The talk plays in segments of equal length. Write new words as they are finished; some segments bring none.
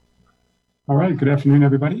All right, good afternoon,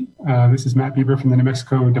 everybody. This is Matt Bieber from the New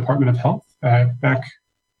Mexico Department of Health, back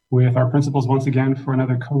with our principals once again for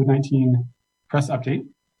another COVID-19 press update.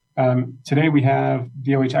 Today we have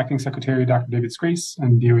DOH Acting Secretary Dr. David Scrace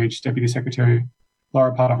and DOH Deputy Secretary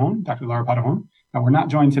Laura Patajon, Dr. Laura Patajon. We're not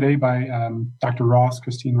joined today by Dr.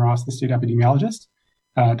 Christine Ross, the state epidemiologist.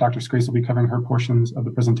 Dr. Scrace will be covering her portions of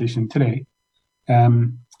the presentation today.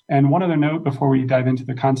 And one other note before we dive into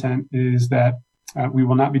the content is that we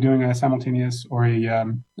will not be doing a simultaneous or a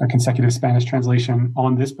consecutive Spanish translation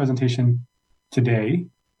on this presentation today.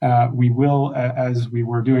 We will, as we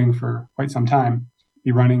were doing for quite some time,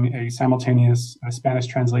 be running a simultaneous Spanish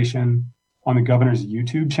translation on the governor's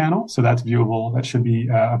YouTube channel. So that's viewable. That should be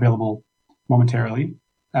available momentarily.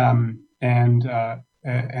 So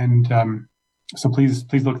please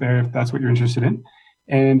look there if that's what you're interested in.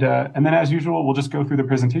 And then as usual, we'll just go through the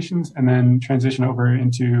presentations and then transition over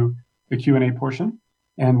into the Q&A portion.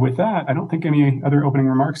 And with that, I don't think any other opening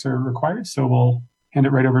remarks are required. So we'll hand it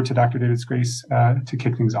right over to Dr. David Scrace to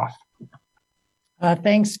kick things off.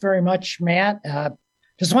 Thanks very much, Matt.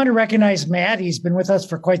 Just want to recognize Matt. He's been with us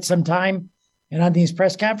for quite some time and on these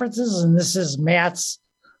press conferences. And this is Matt's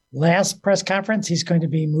last press conference. He's going to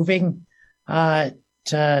be moving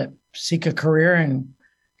to seek a career in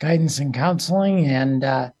guidance and counseling and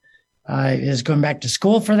is going back to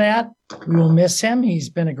school for that. We will miss him. He's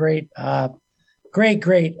been a great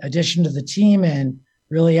addition to the team and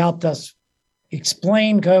really helped us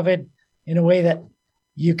explain COVID in a way that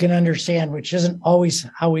you can understand, which isn't always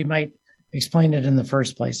how we might explain it in the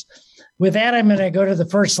first place. With that, I'm going to go to the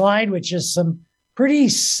first slide, which is some pretty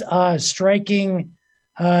striking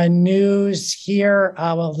news here.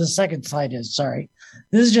 The second slide is, sorry.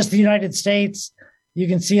 This is just the United States. You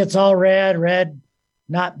can see it's all red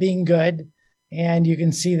not being good. And you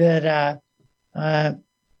can see that the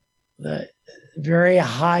very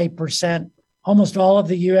high percent, almost all of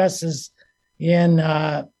the U.S. is in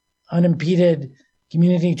unimpeded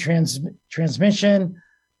community transmission.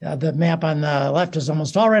 The map on the left is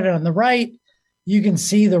almost all red. On the right, you can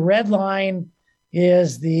see the red line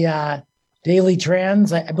is the daily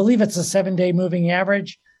trends. I believe it's a 7-day moving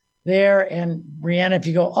average there. And Brianna, if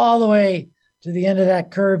you go all the way to the end of that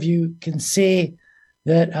curve, you can see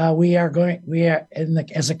that we are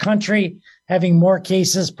as a country having more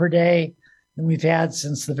cases per day than we've had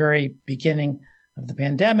since the very beginning of the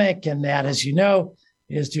pandemic. And that, as you know,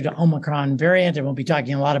 is due to Omicron variant. And we'll be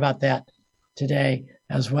talking a lot about that today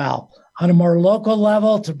as well. On a more local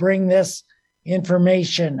level, to bring this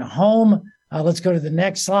information home, let's go to the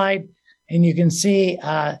next slide. And you can see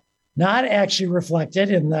not actually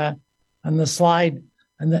reflected on the slide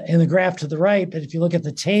in the graph to the right, but if you look at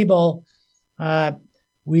the table,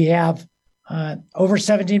 we have over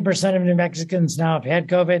 17% of New Mexicans now have had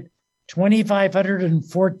COVID,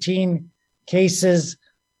 2,514 cases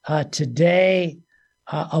today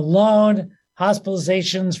alone.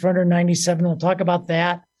 Hospitalizations, 497. We'll talk about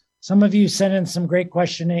that. Some of you sent in some great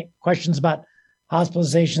questions about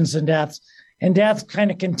hospitalizations and deaths. And deaths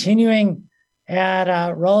kind of continuing at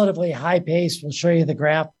a relatively high pace. We'll show you the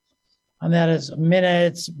graph on that in a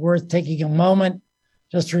minute. It's worth taking a moment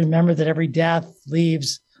just to remember that every death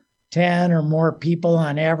leaves 10 or more people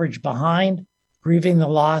on average behind, grieving the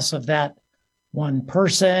loss of that one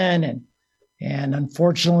person. And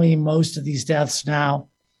unfortunately, most of these deaths now,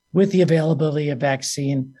 with the availability of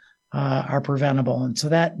vaccine, are preventable. And so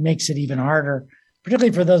that makes it even harder,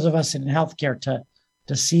 particularly for those of us in healthcare,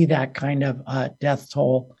 to see that kind of death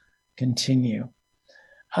toll continue.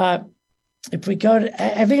 If we go to,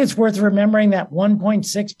 I think it's worth remembering that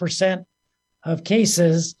 1.6% of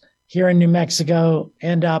cases here in New Mexico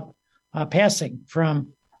end up passing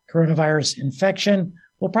from coronavirus infection.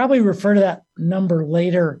 We'll probably refer to that number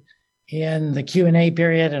later in the Q&A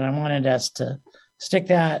period, and I wanted us to stick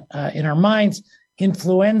that in our minds.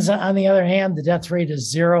 Influenza, on the other hand, the death rate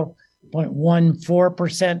is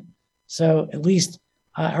 0.14%. So at least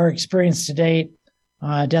our experience to date,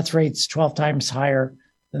 death rates 12 times higher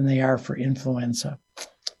than they are for influenza.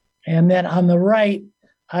 And then on the right,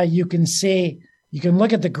 you can see, you can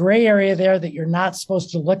look at the gray area there that you're not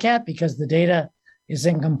supposed to look at because the data is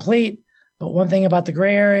incomplete. But one thing about the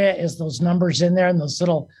gray area is those numbers in there and those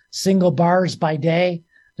little single bars by day,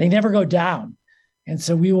 they never go down. And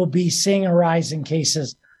so we will be seeing a rise in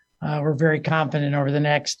cases. We're very confident over the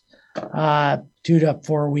next 2 to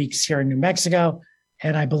 4 weeks here in New Mexico.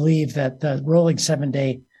 And I believe that the rolling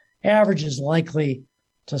 7-day average is likely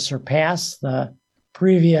to surpass the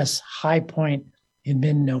previous high point in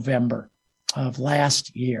mid-November of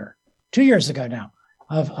last year, 2 years ago now,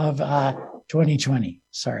 of 2020.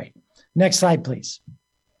 Sorry. Next slide, please.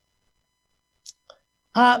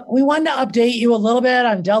 We wanted to update you a little bit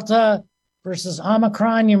on Delta versus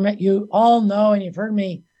Omicron. You all know, and you've heard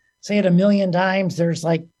me say it a million times, there's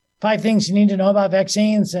like 5 things you need to know about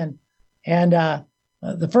vaccines. And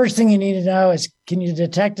the first thing you need to know is, can you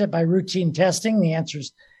detect it by routine testing? The answer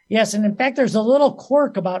is yes. And in fact, there's a little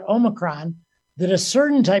quirk about Omicron that a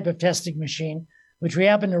certain type of testing machine, which we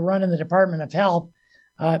happen to run in the Department of Health,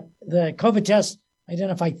 the COVID test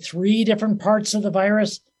identified 3 different parts of the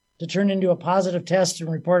virus to turn into a positive test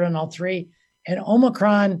and report on all 3. And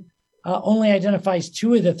Omicron only identifies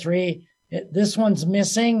 2 of the 3. This one's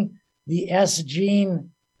missing the S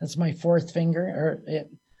gene. That's my 4th finger.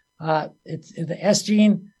 It's the S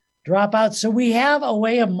gene dropout. So we have a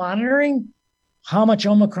way of monitoring how much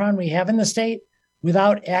Omicron we have in the state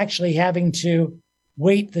without actually having to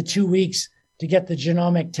wait the 2 weeks to get the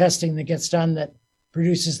genomic testing that gets done that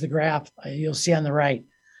produces the graph you'll see on the right.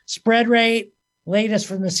 Spread rate, latest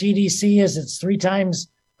from the CDC, is it's 3 times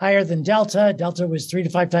higher than Delta. Delta was 3 to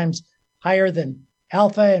 5 times higher than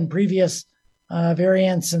Alpha and previous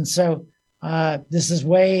variants. And so this is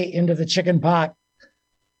way into the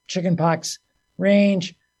chickenpox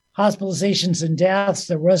range. Hospitalizations and deaths,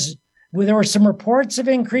 there were some reports of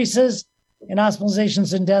increases in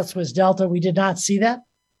hospitalizations and deaths with Delta. We did not see that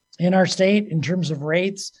in our state in terms of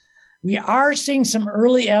rates. We are seeing some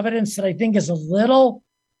early evidence that I think is a little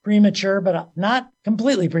premature, but not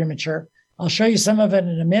completely premature. I'll show you some of it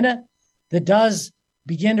in a minute, that does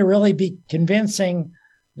begin to really be convincing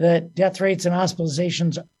that death rates and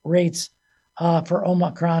hospitalizations rates for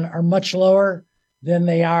Omicron are much lower than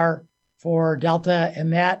they are for Delta.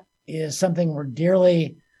 And that is something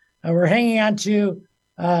we're hanging on to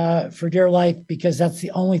for dear life, because that's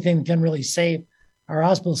the only thing that can really save our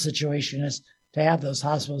hospital situation, is to have those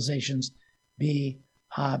hospitalizations be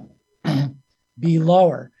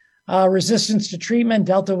lower. Resistance to treatment.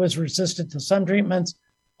 Delta was resistant to some treatments.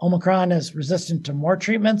 Omicron is resistant to more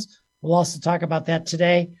treatments. We'll also talk about that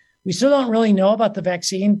today. We still don't really know about the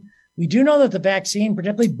vaccine. We do know that the vaccine,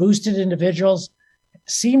 particularly boosted individuals,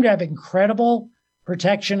 seem to have incredible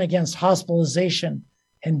protection against hospitalization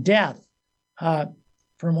and death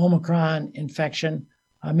from Omicron infection.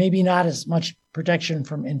 Maybe not as much protection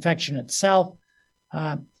from infection itself.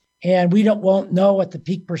 And we won't know what the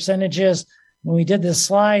peak percentage is. When we did this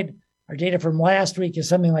slide, our data from last week is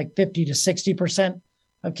something like 50 to 60%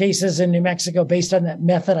 of cases in New Mexico, based on that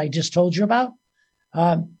method I just told you about.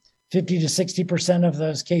 50 to 60% of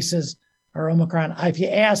those cases are Omicron. If you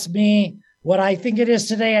ask me what I think it is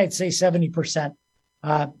today, I'd say 70%.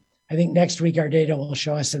 I think next week our data will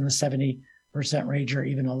show us in the 70% range, or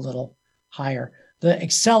even a little higher. The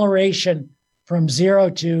acceleration from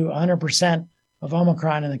 0 to 100% of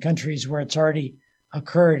Omicron in the countries where it's already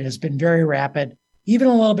occurred has been very rapid, even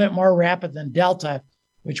a little bit more rapid than Delta,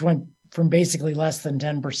 which went from basically less than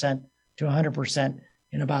 10% to 100%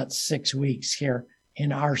 in about 6 weeks here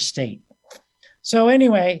in our state. So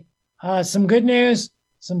anyway, some good news,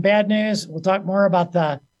 some bad news. We'll talk more about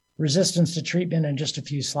the resistance to treatment in just a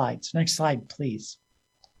few slides. Next slide, please.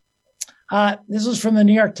 This was from the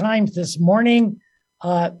New York Times this morning.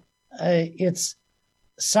 It's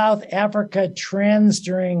South Africa trends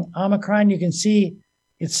during Omicron. You can see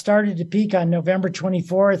it started to peak on November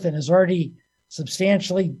 24th and is already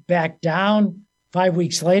substantially back down 5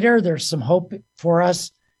 weeks later. There's some hope for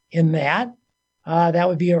us in that. That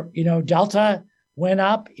would be, Delta went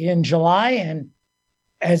up in July and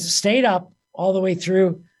has stayed up all the way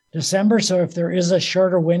through December. So if there is a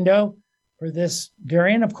shorter window for this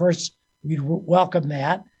variant, of course, we'd welcome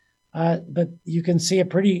that. But you can see a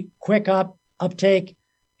pretty quick uptake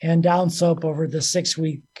and downslope over the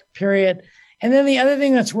 6-week period. And then the other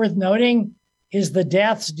thing that's worth noting is the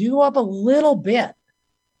deaths do go up a little bit,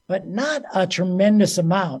 but not a tremendous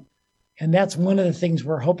amount. And that's one of the things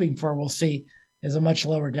we're hoping for. We'll see is a much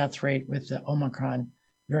lower death rate with the Omicron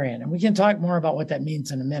variant. And we can talk more about what that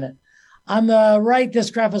means in a minute. On the right, this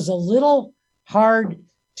graph is a little hard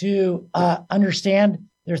to understand.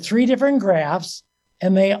 There are 3 different graphs,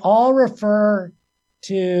 and they all refer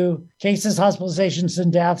to cases, hospitalizations,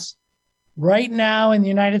 and deaths right now in the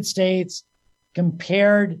United States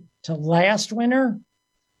compared to last winter.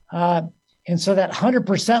 And so that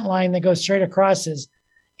 100% line that goes straight across is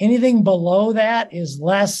anything below that is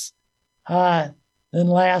less than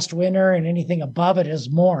last winter, and anything above it is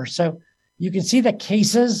more. So you can see the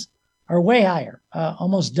cases are way higher,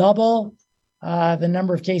 almost double the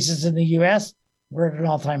number of cases in the U.S. We're at an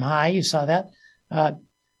all-time high. You saw that.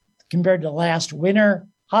 Compared to last winter.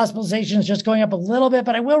 Hospitalizations just going up a little bit,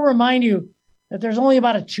 but I will remind you that there's only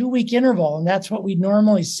about a 2-week interval, and that's what we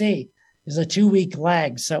normally see is a 2-week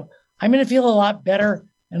lag. So I'm going to feel a lot better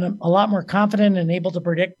and I'm a lot more confident and able to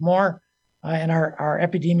predict more. And our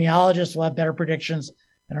epidemiologists will have better predictions,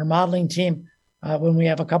 and our modeling team when we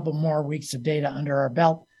have a couple more weeks of data under our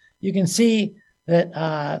belt. You can see that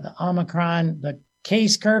the Omicron, the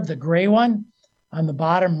case curve, the gray one on the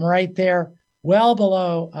bottom right there, well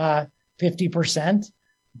below 50%.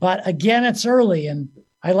 But again, it's early, and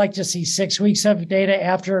I like to see 6 weeks of data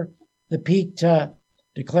after the peak to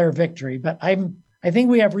declare victory. But I think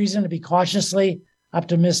we have reason to be cautiously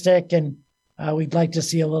optimistic, and we'd like to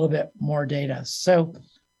see a little bit more data. So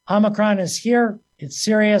Omicron is here. It's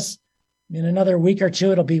serious. In another week or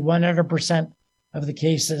two, it'll be 100% of the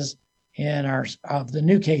cases of the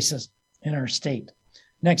new cases in our state.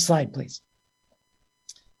 Next slide, please.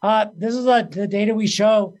 This is the data we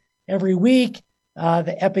show every week.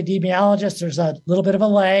 The epidemiologists, there's a little bit of a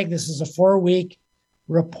lag. This is a 4-week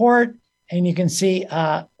report, and you can see,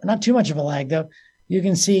 not too much of a lag though, you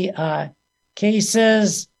can see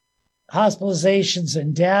cases, hospitalizations,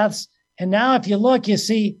 and deaths. And now if you look, you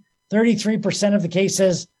see 33% of the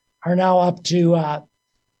cases are now up to,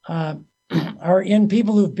 are in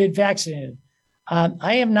people who've been vaccinated.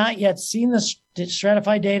 I have not yet seen the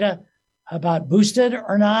stratified data about boosted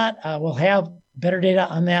or not. We'll have better data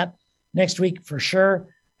on that next week for sure.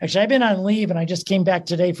 Actually, I've been on leave and I just came back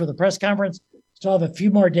today for the press conference. Still have a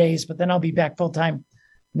few more days, but then I'll be back full time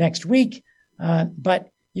next week. But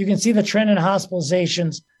you can see the trend in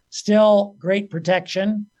hospitalizations, still great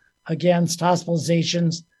protection against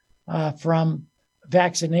hospitalizations from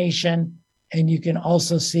vaccination. And you can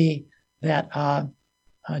also see that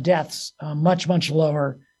deaths much, much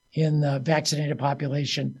lower in the vaccinated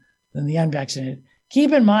population than the unvaccinated.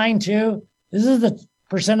 Keep in mind too, this is the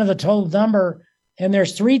percent of the total number, and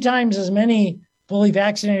there's 3 times as many fully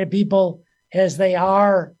vaccinated people as there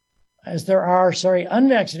are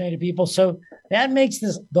unvaccinated people. So that makes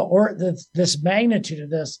this magnitude of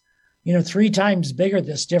this, 3 times bigger,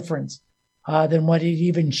 this difference than what it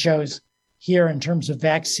even shows here in terms of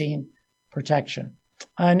vaccine protection.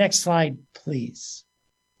 Next slide, please.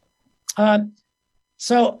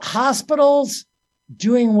 So hospitals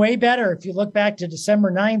doing way better. If you look back to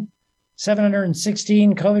December 9th,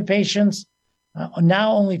 716 COVID patients,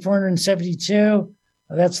 now only 472.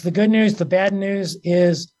 That's the good news. The bad news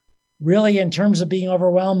is really in terms of being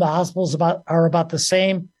overwhelmed, the hospitals are about the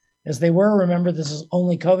same as they were. Remember, this is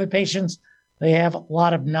only COVID patients. They have a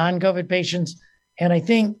lot of non-COVID patients. And I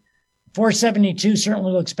think 472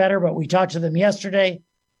 certainly looks better, but we talked to them yesterday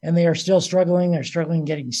and they are still struggling. They're struggling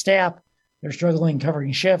getting staff. They're struggling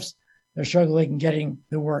covering shifts. They're struggling getting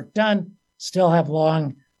the work done, still have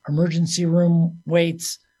long emergency room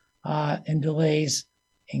waits and delays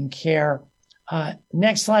in care.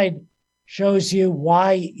 Next slide shows you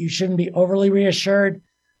why you shouldn't be overly reassured.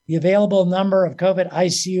 The available number of COVID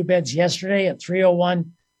ICU beds yesterday at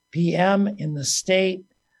 3:01 p.m. in the state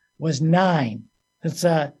was 9.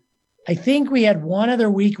 I think we had one other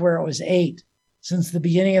week where it was 8 since the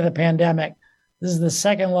beginning of the pandemic. This is the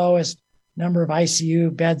second lowest number of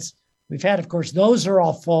ICU beds we've had. Of course, those are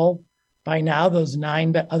all full by now, those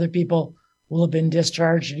 9, but other people will have been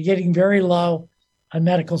discharged and getting very low on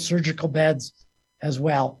medical surgical beds as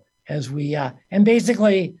well as and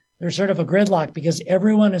basically there's sort of a gridlock because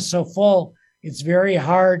everyone is so full. It's very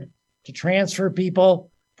hard to transfer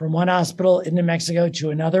people from one hospital in New Mexico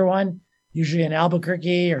to another one, usually in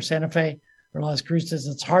Albuquerque or Santa Fe or Las Cruces.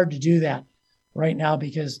 It's hard to do that right now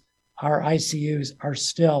because our ICUs are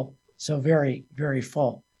still so very, very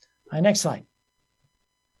full. Next slide.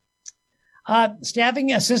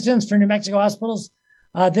 Staffing assistance for New Mexico hospitals.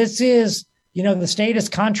 This is, the state is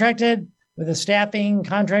contracted with a staffing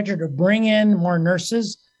contractor to bring in more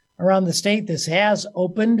nurses around the state. This has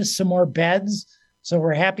opened some more beds, so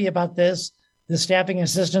we're happy about this. The staffing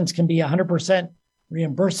assistance can be 100%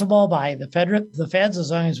 reimbursable by the feds as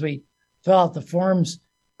long as we fill out the forms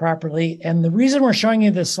properly. And the reason we're showing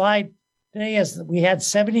you this slide today is that we had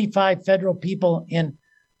 75 federal people in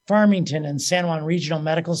Farmington and San Juan Regional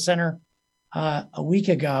Medical Center a week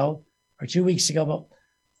ago or 2 weeks ago,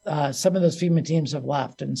 but some of those FEMA teams have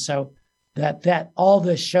left. And so that all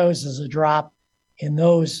this shows is a drop in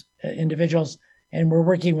those individuals. And we're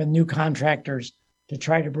working with new contractors to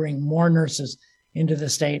try to bring more nurses into the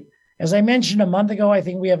state. As I mentioned a month ago, I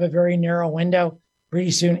think we have a very narrow window.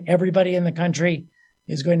 Pretty soon, everybody in the country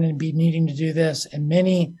is going to be needing to do this. And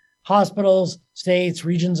many hospitals, states,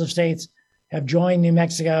 regions of states have joined New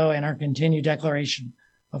Mexico and our continued declaration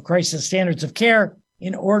of crisis standards of care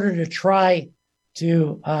in order to try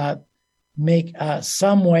to make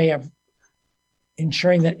some way of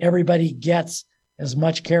ensuring that everybody gets as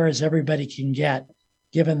much care as everybody can get,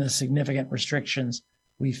 given the significant restrictions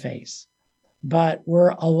we face. but we're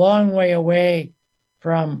a long way away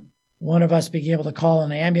from one of us being able to call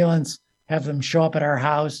an ambulance, have them show up at our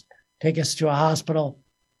house, take us to a hospital,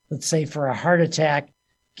 let's say for a heart attack,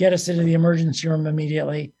 get us into the emergency room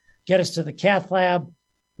immediately, get us to the cath lab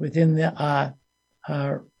within the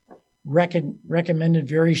recommended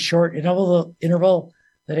very short interval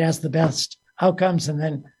that has the best outcomes, and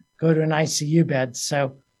then go to an ICU bed.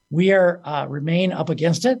 So we are remain up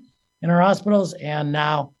against it in our hospitals, and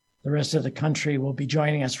now the rest of the country will be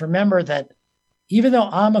joining us. Remember that even though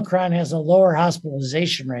Omicron has a lower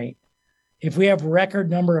hospitalization rate, if we have record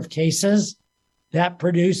number of cases, that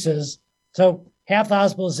produces, so half the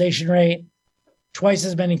hospitalization rate, twice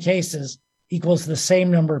as many cases equals the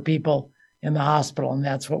same number of people in the hospital. And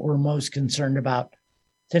that's what we're most concerned about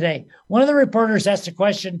today. One of the reporters asked a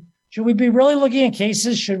question, should we be really looking at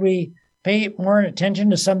cases? Should we pay more attention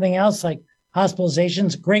to something else like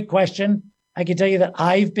hospitalizations? Great question. I can tell you that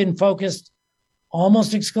I've been focused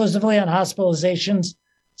almost exclusively on hospitalizations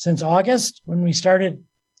since August when we started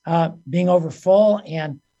being over full.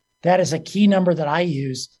 And that is a key number that I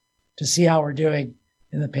use to see how we're doing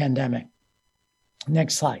in the pandemic.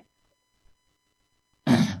 Next slide.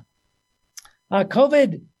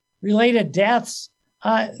 COVID-related deaths,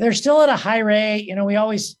 they're still at a high rate. You know, we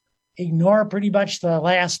always ignore pretty much the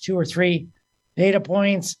last 2 or 3 data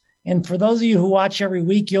points. And for those of you who watch every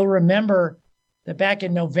week, you'll remember that back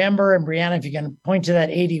in November, and Brianna, if you can point to that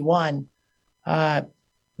 81,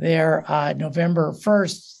 there, November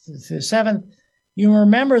 1st through 7th, you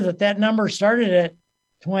remember that number started at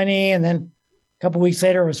 20, and then a couple weeks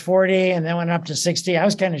later it was 40, and then went up to 60. I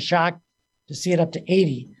was kind of shocked to see it up to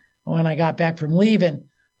 80 when I got back from leaving.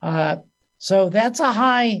 So that's a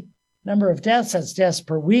high number of deaths. That's deaths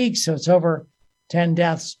per week. So it's over 10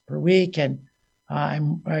 deaths per week. And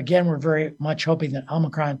we're very much hoping that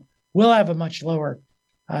Omicron will have a much lower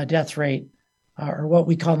death rate, or what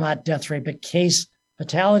we call not death rate, but case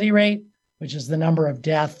fatality rate, which is the number of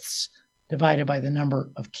deaths divided by the number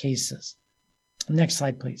of cases. Next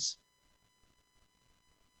slide, please.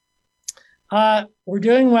 We're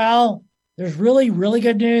doing well. There's really, really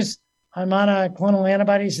good news on monoclonal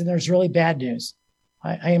antibodies, and there's really bad news.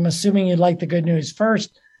 I am assuming you'd like the good news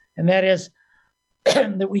first, and that is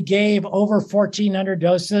that we gave over 1,400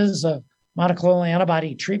 doses of monoclonal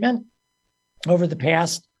antibody treatment over the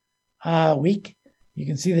past week. You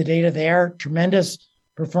can see the data there. Tremendous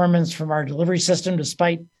performance from our delivery system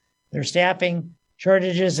despite their staffing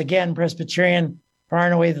shortages. Again, Presbyterian, far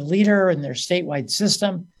and away the leader in their statewide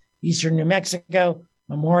system. Eastern New Mexico,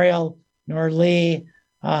 Memorial, Norlea,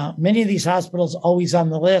 many of these hospitals always on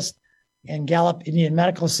the list. And Gallup Indian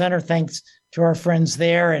Medical Center, thanks to our friends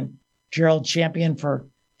there and Gerald Champion for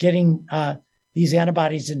getting these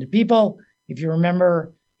antibodies into people. If you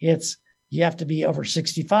remember, you have to be over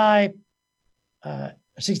 65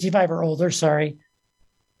 or older,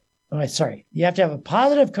 You have to have a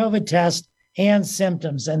positive COVID test and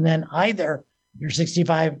symptoms, and then either you're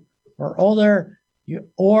 65 or older,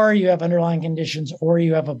 or you have underlying conditions, or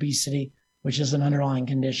you have obesity, which is an underlying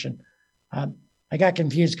condition. I got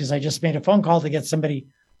confused because I just made a phone call to get somebody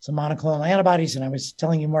some monoclonal antibodies, and I was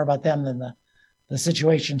telling you more about them than the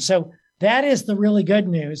situation. So that is the really good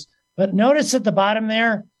news. But notice at the bottom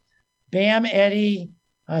there, BAM-EDI,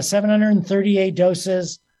 738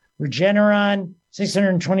 doses, Regeneron,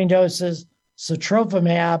 620 doses,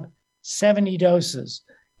 Sotrovimab, 70 doses.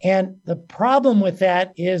 And the problem with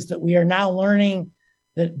that is that we are now learning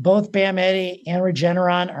that both BAM-EDI and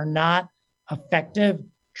Regeneron are not effective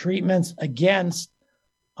treatments against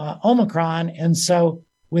Omicron. And so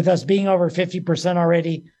with us being over 50%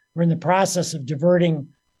 already, we're in the process of diverting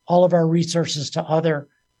all of our resources to other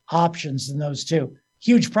options than those two.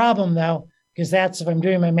 Huge problem, though, because that's, if I'm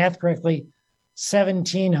doing my math correctly,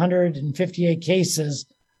 1,758 cases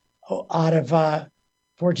out of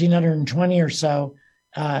 1,420 or so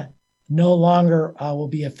no longer will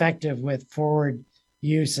be effective with forward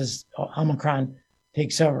use as Omicron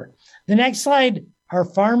takes over. The next slide, our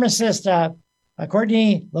pharmacist,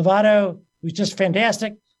 Courtney Lovato, who's just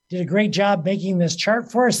fantastic, did a great job making this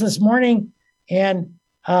chart for us this morning. And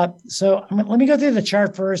so let me go through the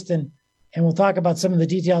chart first, and we'll talk about some of the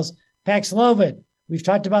details. Paxlovid, we've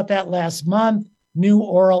talked about that last month. New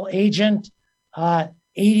oral agent,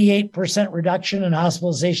 88% reduction in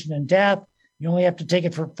hospitalization and death. You only have to take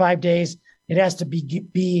it for 5 days. It has to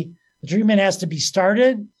the treatment has to be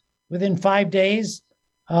started within 5 days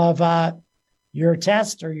of your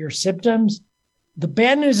test or your symptoms. The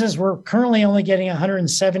bad news is we're currently only getting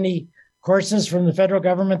 170 courses from the federal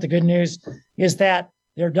government. The good news is that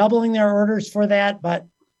they're doubling their orders for that. But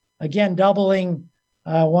again, doubling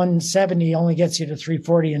 170 only gets you to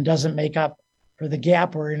 340 and doesn't make up for the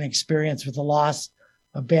gap we're going to experience with the loss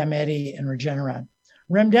of Bamedi and Regeneron.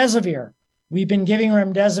 Remdesivir. We've been giving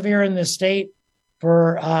remdesivir in this state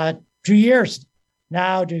for 2 years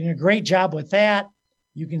now, doing a great job with that.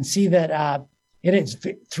 You can see that it is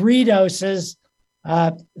 3 doses.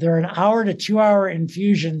 They're an hour to 2 hour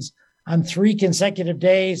infusions on 3 consecutive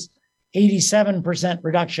days, 87%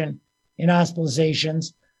 reduction in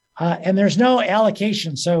hospitalizations. And there's no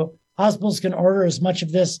allocation. So hospitals can order as much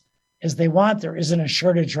of this as they want. There isn't a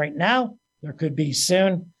shortage right now. There could be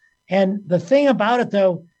soon. And the thing about it,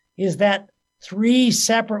 though, is that 3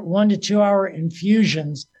 separate 1 to 2 hour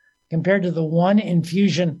infusions compared to the 1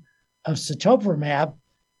 infusion of sitoprumab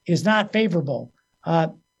is not favorable,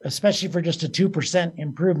 especially for just a 2%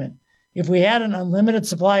 improvement. If we had an unlimited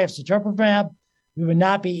supply of sitoprumab, we would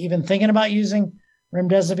not be even thinking about using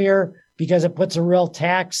remdesivir because it puts a real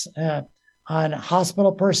tax on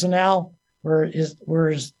hospital personnel,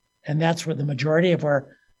 and that's where the majority of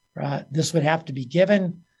where this would have to be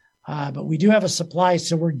given. But we do have a supply,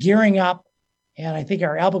 so we're gearing up. And I think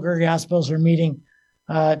our Albuquerque hospitals are meeting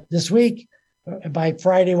this week. By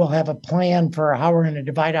Friday, we'll have a plan for how we're going to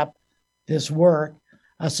divide up this work.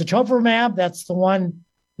 Sitoprumab, that's the one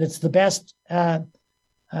that's the best and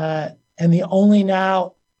the only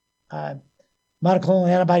now monoclonal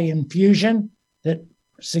antibody infusion that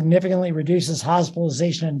significantly reduces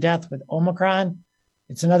hospitalization and death with Omicron.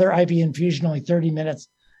 It's another IV infusion, only 30 minutes.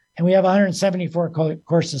 And we have 174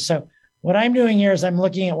 courses. So what I'm doing here is I'm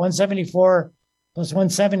looking at 174 plus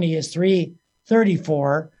 170 is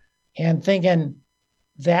 334 and thinking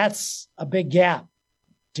that's a big gap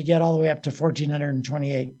to get all the way up to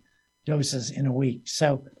 1,428 doses in a week.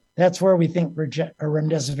 So that's where we think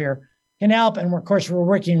remdesivir can help. And of course, we're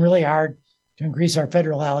working really hard to increase our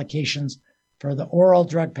federal allocations for the oral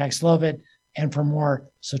drug Paxlovid and for more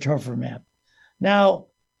sitoprumab. Now,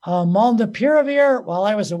 molnupiravir, while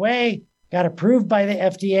I was away, got approved by the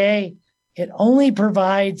FDA. It only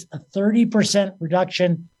provides a 30%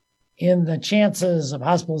 reduction in the chances of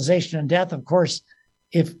hospitalization and death. Of course,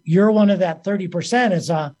 if you're one of that 30%, it's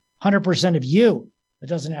 100% of you that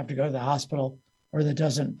doesn't have to go to the hospital or that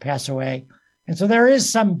doesn't pass away. And so there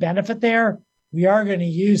is some benefit there. We are going to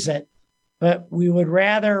use it, but we would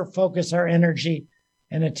rather focus our energy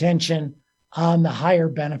and attention on the higher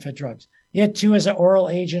benefit drugs. It too is an oral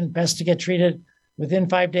agent, best to get treated within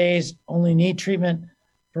 5 days, only need treatment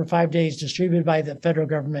for 5 days, distributed by the federal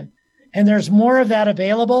government. And there's more of that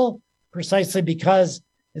available precisely because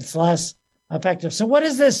it's less effective. So what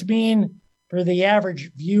does this mean for the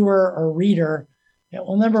average viewer or reader?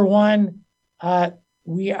 Well, number one,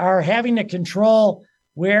 we are having to control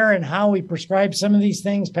where and how we prescribe some of these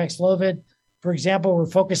things. Paxlovid, for example, we're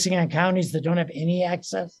focusing on counties that don't have any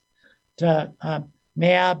access to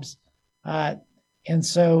MABs. And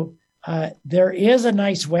so there is a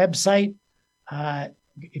nice website.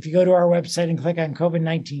 If you go to our website and click on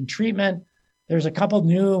COVID-19 treatment, there's a couple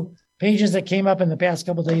new pages that came up in the past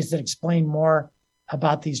couple of days that explain more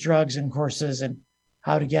about these drugs and courses and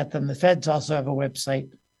how to get them. The feds also have a website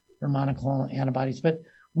for monoclonal antibodies. But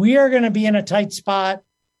we are going to be in a tight spot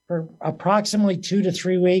for approximately 2 to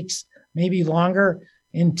 3 weeks, maybe longer,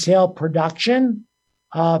 until production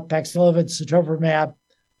of Paxlovid, sitoprumab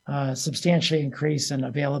substantially increase and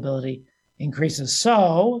availability increases.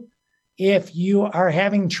 So if you are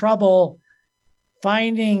having trouble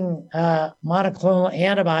finding monoclonal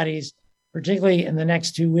antibodies, particularly in the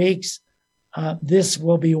next 2 weeks, this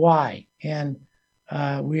will be why. And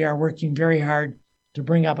we are working very hard to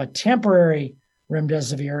bring up a temporary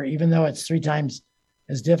remdesivir, even though it's 3 times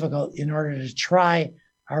as difficult, in order to try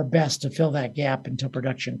our best to fill that gap until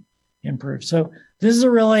production improves. So this is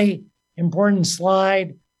a really important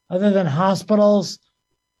slide. Other than hospitals,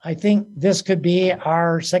 I think this could be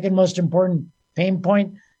our second most important pain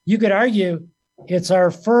point. You could argue it's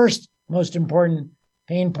our first most important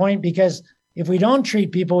pain point, because if we don't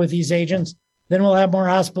treat people with these agents, then we'll have more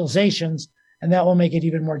hospitalizations, and that will make it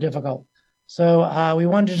even more difficult. So we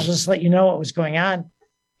wanted to just let you know what was going on.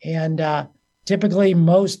 And typically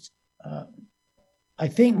I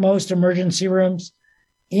think most emergency rooms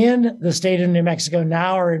in the state of New Mexico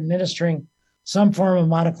now are administering some form of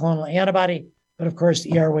monoclonal antibody, but of course,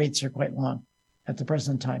 ER waits are quite long at the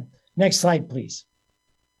present time. Next slide, please.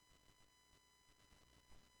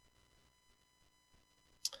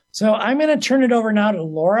 So I'm going to turn it over now to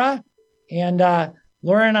Laura, and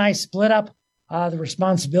Laura and I split up the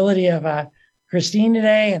responsibility of Christine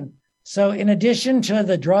today. And so in addition to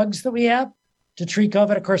the drugs that we have to treat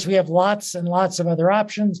COVID, of course, we have lots and lots of other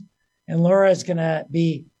options, and Laura is going to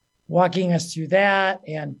be walking us through that,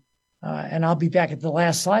 and I'll be back at the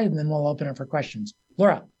last slide, and then we'll open it for questions.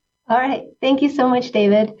 Laura. All right. Thank you so much,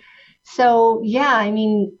 David. So, yeah, I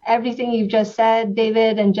mean, everything you've just said,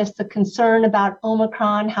 David, and just the concern about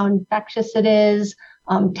Omicron, how infectious it is,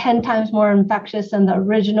 10 times more infectious than the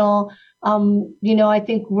original. I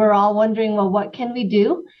think we're all wondering, well, what can we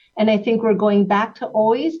do? And I think we're going back to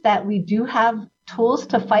always that we do have tools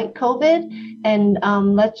to fight COVID. And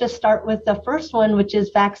let's just start with the first one, which is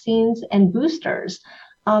vaccines and boosters.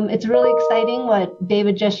 It's really exciting what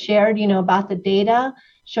David just shared, about the data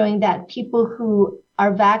showing that people who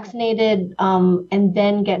are vaccinated and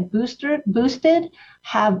then get boosted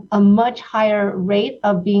have a much higher rate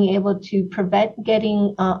of being able to prevent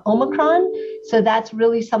getting Omicron. So that's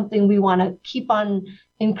really something we want to keep on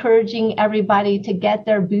encouraging everybody to get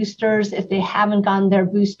their boosters if they haven't gotten their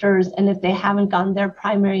boosters, and if they haven't gotten their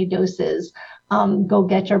primary doses. Go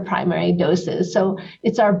get your primary doses. So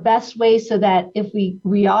it's our best way so that if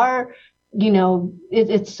we are,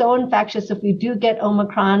 it's so infectious. If we do get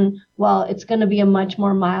Omicron, well, it's going to be a much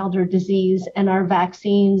more milder disease, and our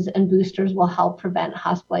vaccines and boosters will help prevent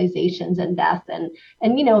hospitalizations and death, and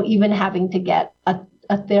even having to get a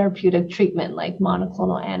therapeutic treatment like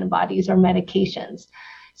monoclonal antibodies or medications.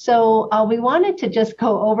 So we wanted to just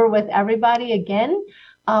go over with everybody again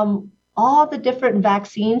all the different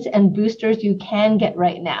vaccines and boosters you can get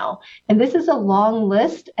right now. And this is a long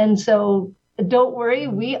list. And so don't worry,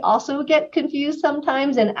 we also get confused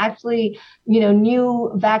sometimes. And actually,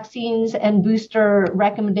 new vaccines and booster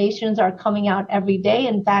recommendations are coming out every day.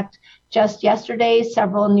 In fact, just yesterday,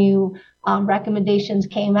 several new recommendations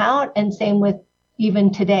came out, and same with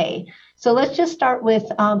even today. So let's just start with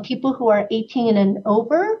people who are 18 and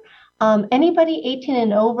over. Anybody 18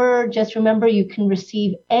 and over, just remember you can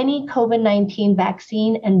receive any COVID-19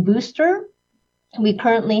 vaccine and booster. We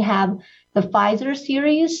currently have the Pfizer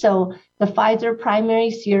series, so the Pfizer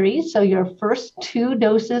primary series, so your first 2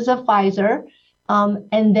 doses of Pfizer,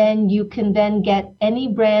 and then you can then get any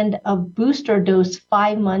brand of booster dose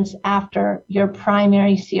 5 months after your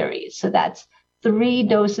primary series. So that's 3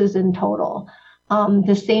 doses in total.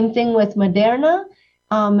 The same thing with Moderna.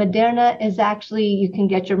 Moderna is actually, you can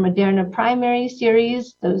get your Moderna primary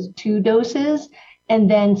series, those 2 doses, and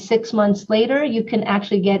then 6 months later, you can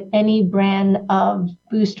actually get any brand of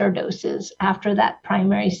booster doses after that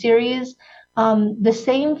primary series. The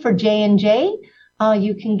same for J&J.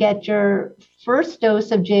 You can get your first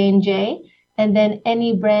dose of J&J and then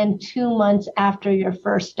any brand 2 months after your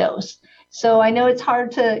first dose. So I know it's hard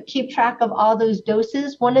to keep track of all those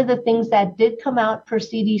doses. One of the things that did come out per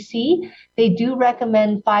CDC, they do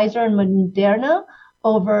recommend Pfizer and Moderna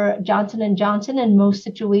over Johnson & Johnson in most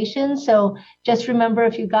situations. So just remember,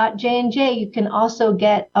 if you got J&J, you can also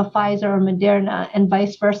get a Pfizer or Moderna, and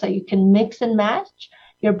vice versa. You can mix and match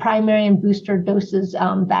your primary and booster doses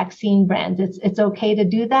vaccine brands. It's okay to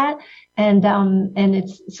do that. And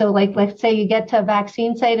it's so like, let's say you get to a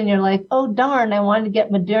vaccine site and you're like, oh, darn, I wanted to get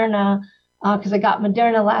Moderna because I got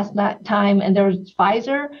Moderna last time and there was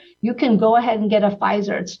Pfizer. You can go ahead and get a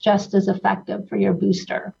Pfizer. It's just as effective for your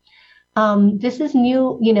booster. This is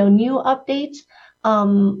new updates.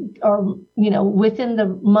 Within the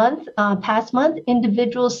month, past month,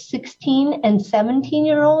 individuals 16 and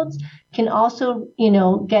 17-year-olds can also,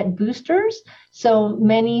 get boosters. So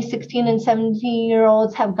many 16 and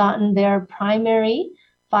 17-year-olds have gotten their primary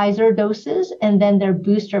Pfizer doses and then their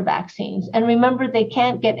booster vaccines. And remember, they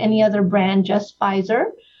can't get any other brand, just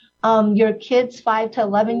Pfizer. Your kids 5 to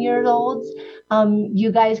 11-year-olds,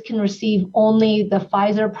 you guys can receive only the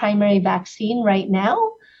Pfizer primary vaccine right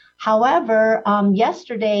now. However,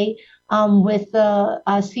 yesterday with the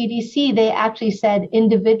CDC, they actually said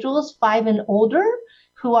individuals 5 and older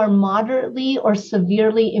who are moderately or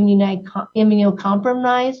severely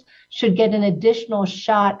immunocompromised should get an additional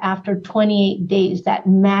shot after 28 days that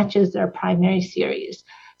matches their primary series.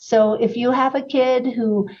 So if you have a kid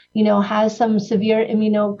who, has some severe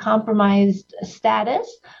immunocompromised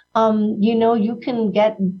status, you can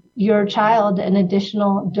get your child an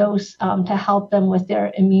additional dose to help them with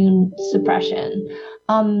their immune suppression,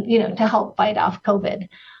 to help fight off COVID.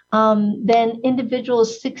 Then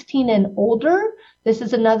individuals 16 and older, this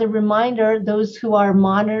is another reminder, those who are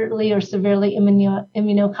moderately or severely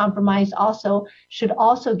immunocompromised also should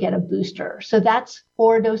also get a booster. So that's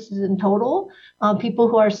 4 doses in total. People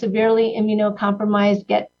who are severely immunocompromised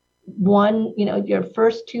get one, your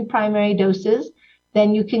first 2 primary doses.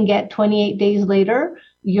 Then you can get 28 days later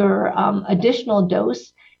your additional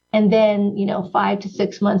dose. And then, 5 to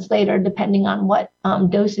 6 months later, depending on what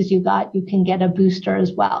doses you got, you can get a booster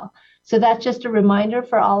as well. So that's just a reminder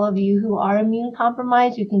for all of you who are immune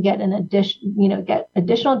compromised. You can get get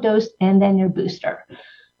additional dose and then your booster.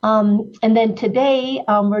 And then today,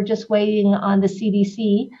 we're just waiting on the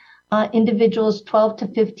CDC individuals 12 to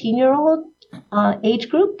 15-year-old age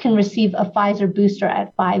group can receive a Pfizer booster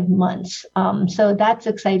at 5 months. So that's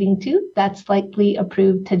exciting too. That's likely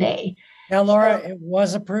approved today. Now, Laura, it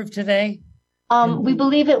was approved today? We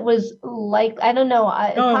believe it was I don't know.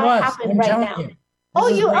 It No, it probably was. happened I'm right telling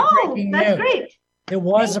now. you. That's great. It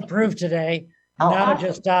was approved today. Oh, Now awesome.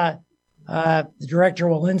 just the Director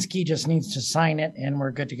Walensky just needs to sign it and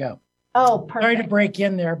we're good to go. Oh, perfect. Sorry to break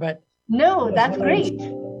in there, but no, that's great.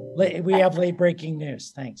 We have late breaking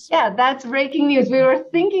news. Thanks. Yeah, that's breaking news. We were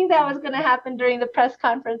thinking that was going to happen during the press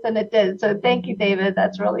conference and it did. So thank you, David.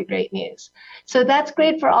 That's really great news. So that's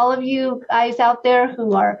great for all of you guys out there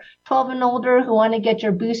who are 12 and older who want to get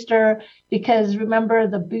your booster, because remember,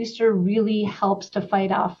 the booster really helps to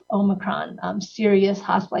fight off Omicron, serious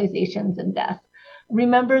hospitalizations and death.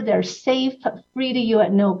 Remember, they're safe, free to you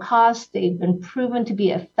at no cost. They've been proven to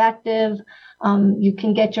be effective. You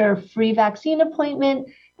can get your free vaccine appointment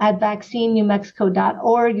at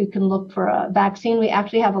vaccinenewmexico.org. You can look for a vaccine. We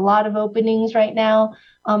actually have a lot of openings right now.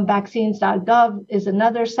 Vaccines.gov is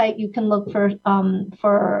another site you can look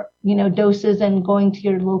for doses, and going to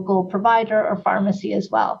your local provider or pharmacy as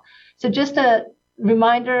well. So just a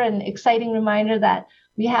reminder, an exciting reminder that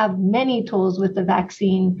we have many tools with the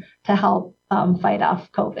vaccine to help fight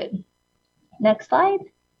off COVID. Next slide.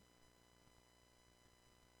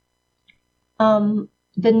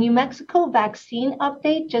 The New Mexico vaccine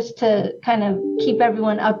update, just to kind of keep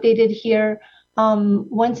everyone updated here.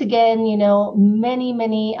 Once again, many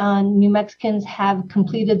New Mexicans have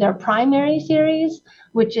completed their primary series,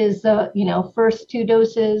 which is the first 2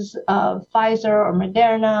 doses of Pfizer or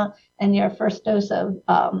Moderna and your first dose of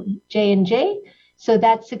J&J. So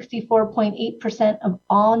that's 64.8% of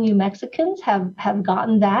all New Mexicans have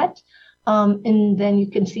gotten that. And then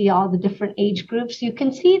you can see all the different age groups. You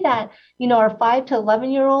can see that, our 5 to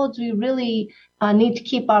 11-year-olds, we really need to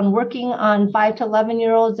keep on working on 5 to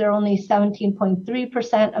 11-year-olds. They're only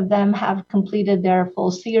 17.3% of them have completed their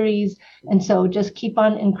full series. And so just keep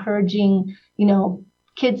on encouraging,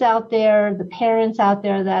 kids out there, the parents out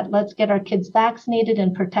there, that let's get our kids vaccinated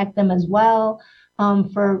and protect them as well.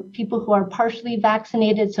 For people who are partially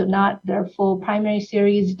vaccinated, so not their full primary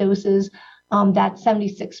series doses, that's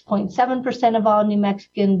 76.7% of all New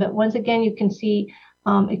Mexican. But once again, you can see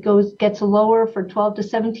it gets lower for 12 to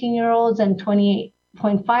 17-year-olds and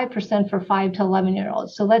 28.5% for 5 to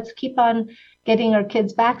 11-year-olds. So let's keep on getting our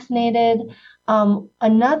kids vaccinated.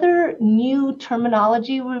 Another new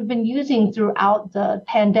terminology we've been using throughout the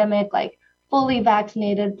pandemic, like fully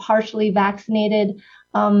vaccinated, partially vaccinated,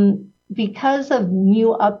 because of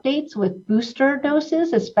new updates with booster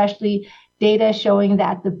doses, especially data showing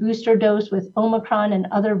that the booster dose with Omicron and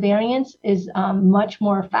other variants is much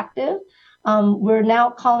more effective. We're now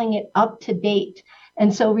calling it up to date.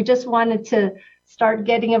 And so we just wanted to start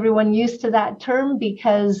getting everyone used to that term,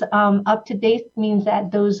 because up to date means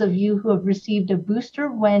that those of you who have received a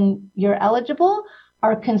booster when you're eligible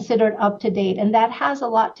are considered up to date. And that has a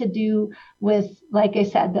lot to do with, like I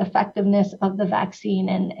said, the effectiveness of the vaccine.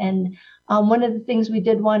 And one of the things we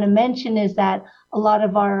did want to mention is that a lot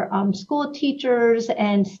of our school teachers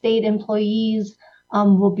and state employees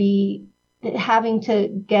will be having to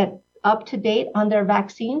get up to date on their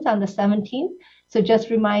vaccines on the 17th. So just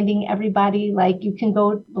reminding everybody, like, you can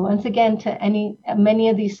go once again to many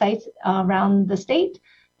of these sites around the state.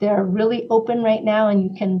 They're really open right now, and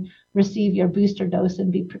you can receive your booster dose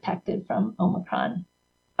and be protected from Omicron.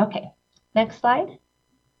 Okay, next slide.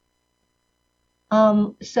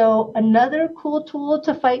 So another cool tool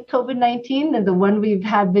to fight COVID-19, and the one we've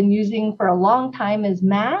been using for a long time, is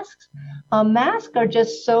masks. Masks are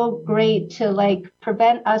just so great to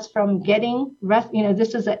prevent us from getting,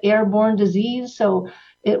 this is an airborne disease, so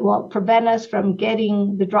it will prevent us from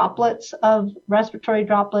getting the droplets of respiratory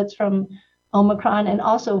droplets from Omicron. And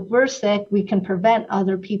also, if we're sick, we can prevent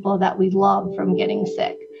other people that we love from getting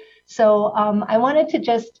sick. So I wanted to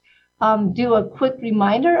just do a quick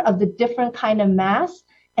reminder of the different kind of masks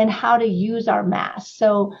and how to use our masks.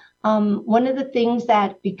 So one of the things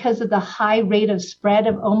that, because of the high rate of spread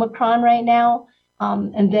of Omicron right now,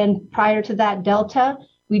 and then prior to that, Delta,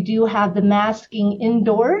 we do have the masking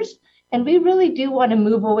indoors. And we really do want to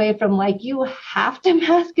move away from you have to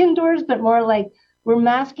mask indoors, but more like we're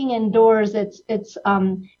masking indoors. It's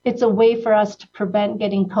a way for us to prevent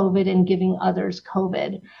getting COVID and giving others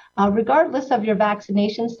COVID, regardless of your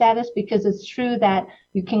vaccination status, because it's true that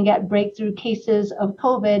you can get breakthrough cases of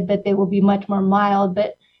COVID, but they will be much more mild.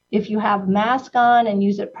 But if you have mask on and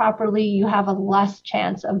use it properly, you have a less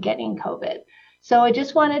chance of getting COVID. So I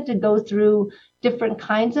just wanted to go through different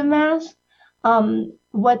kinds of masks.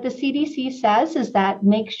 what the CDC says is that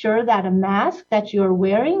make sure that a mask that you're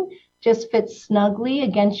wearing just fits snugly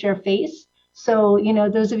against your face. So,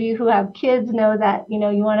 those of you who have kids know that, you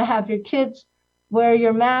want to have your kids wear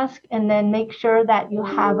your mask and then make sure that you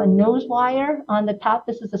have a nose wire on the top.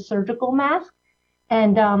 This is a surgical mask.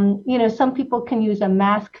 And, some people can use a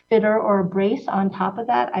mask fitter or a brace on top of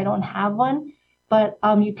that. I don't have one, but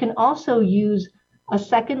you can also use a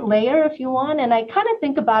second layer if you want. And I kind of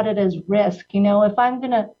think about it as risk. If I'm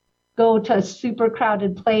going to go to a super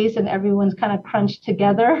crowded place and everyone's kind of crunched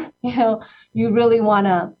together, you really want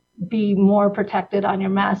to be more protected on your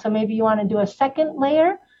mask. So maybe you want to do a second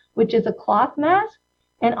layer, which is a cloth mask.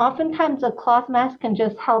 And oftentimes a cloth mask can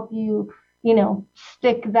just help you,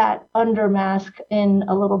 stick that under mask in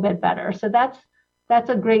a little bit better. So that's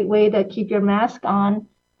a great way to keep your mask on.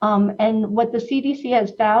 And what the CDC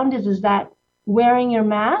has found is that wearing your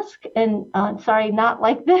mask and not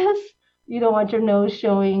like this, you don't want your nose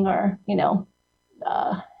showing or,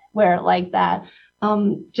 wear it like that.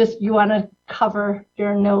 Just you want to cover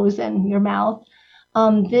your nose and your mouth.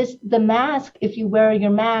 The mask, if you wear your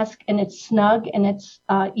mask and it's snug and it's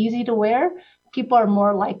easy to wear, people are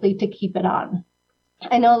more likely to keep it on.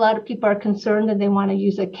 I know a lot of people are concerned that they want to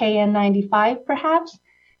use a KN95 perhaps,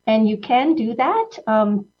 and you can do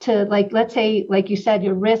that to let's say, like you said,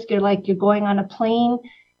 your risk, you're going on a plane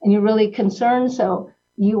and you're really concerned. So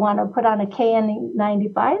you want to put on a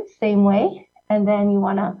KN95 same way. And then you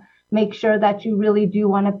want to make sure that you really do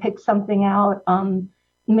want to pick something out.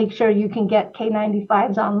 Make sure you can get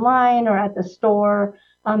K95s online or at the store.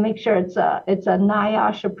 Make sure it's a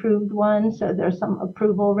NIOSH approved one. So there's some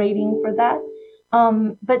approval rating for that.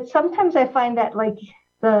 But sometimes I find that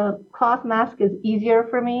the cloth mask is easier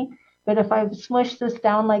for me. But if I smush this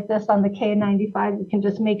down like this on the K95, you can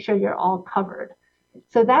just make sure you're all covered.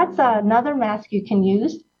 So that's another mask you can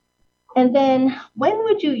use. And then when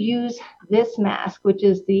would you use this mask, which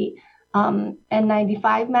is the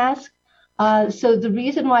N95 mask? So the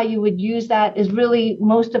reason why you would use that is really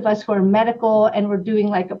most of us who are medical and we're doing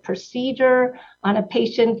like a procedure on a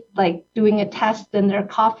patient, like doing a test and they're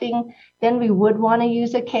coughing, then we would want to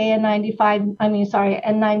use a N95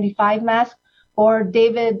 mask. Or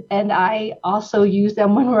David and I also use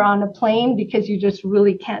them when we're on a plane because you just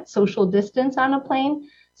really can't social distance on a plane.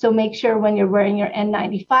 So make sure when you're wearing your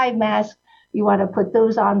N95 mask, you want to put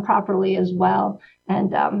those on properly as well.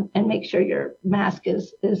 And make sure your mask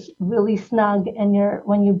is really snug and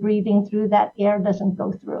when you're breathing through, that air doesn't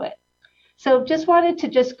go through it. So just wanted to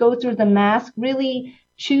just go through the mask, really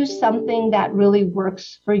choose something that really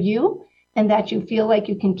works for you and that you feel like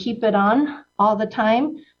you can keep it on all the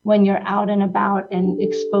time when you're out and about and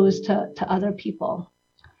exposed to other people.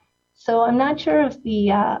 So I'm not sure if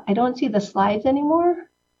I don't see the slides anymore.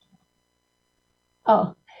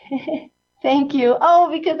 Oh, thank you. Oh,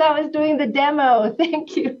 because I was doing the demo.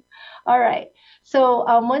 Thank you. All right. So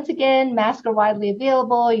once again, masks are widely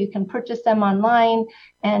available. You can purchase them online.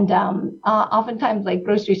 And oftentimes, like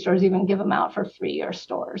grocery stores even give them out for free or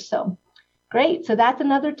stores. So great. So that's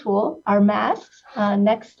another tool, our masks.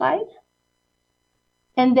 Next slide.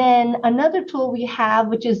 And then another tool we have,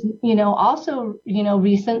 which is, also,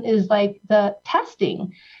 recent is like the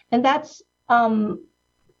testing. And that's,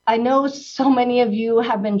 I know so many of you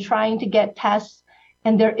have been trying to get tests,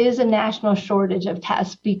 and there is a national shortage of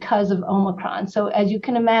tests because of Omicron. So as you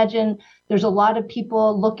can imagine, there's a lot of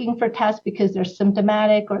people looking for tests because they're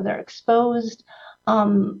symptomatic or they're exposed.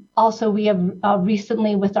 Also, we have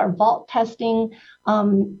recently with our vault testing,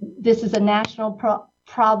 this is a national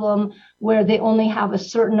problem where they only have a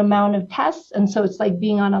certain amount of tests. And so it's like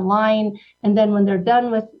being on a line. And then when they're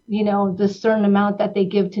done with, the certain amount that they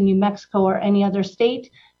give to New Mexico or any other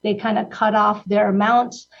state, they kind of cut off their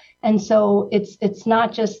amounts. And so it's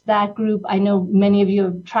not just that group. I know many of you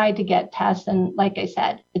have tried to get tests. And like I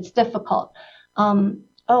said, it's difficult. Start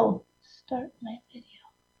my video.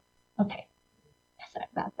 Okay. Sorry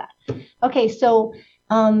about that. Okay. So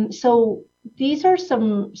these are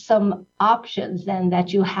some options then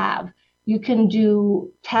that you have. You can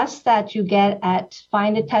do tests that you get at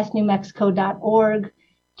findatestnewmexico.org,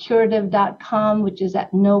 curative.com, which is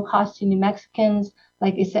at no cost to New Mexicans.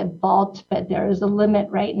 Like I said, vault, but there is a limit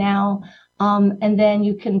right now. And then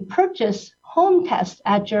you can purchase home tests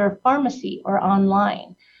at your pharmacy or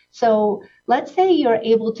online. So let's say you're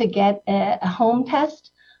able to get a home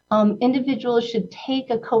test. Individuals should take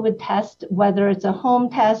a COVID test, whether it's a home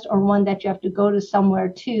test or one that you have to go to somewhere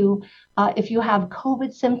to. If you have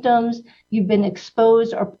COVID symptoms, you've been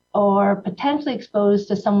exposed or potentially exposed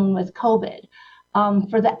to someone with COVID.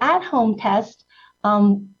 For the at-home test,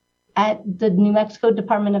 at the New Mexico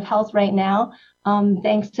Department of Health right now,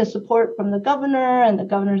 thanks to support from the governor and the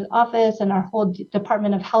governor's office and our whole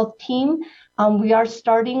Department of Health team, we are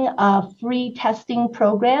starting a free testing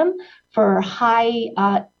program for high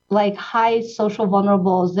social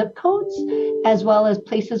vulnerable zip codes, as well as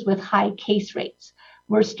places with high case rates.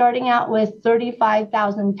 We're starting out with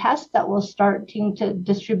 35,000 tests that we'll start to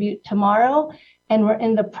distribute tomorrow, and we're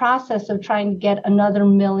in the process of trying to get another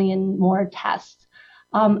 1 million more tests.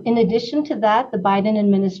 In addition to that, the Biden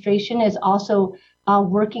administration is also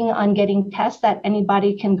working on getting tests that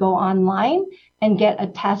anybody can go online and get a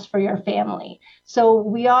test for your family. So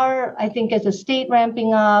we are, I think, as a state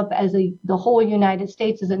ramping up, as the whole United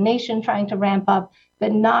States as a nation trying to ramp up,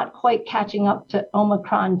 but not quite catching up to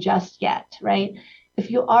Omicron just yet, right? If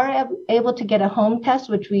you are able to get a home test,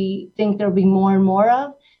 which we think there'll be more and more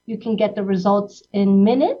of, you can get the results in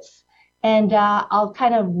minutes. And I'll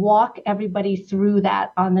kind of walk everybody through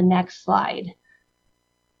that on the next slide.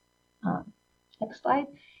 Next slide.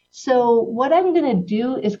 So what I'm going to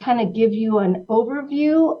do is kind of give you an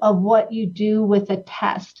overview of what you do with a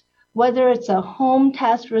test, whether it's a home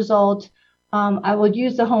test result. I will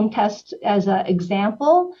use the home test as an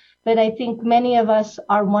example, but I think many of us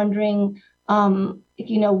are wondering,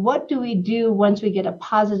 what do we do once we get a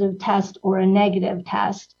positive test or a negative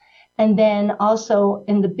test? And then also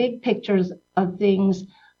in the big pictures of things,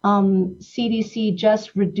 CDC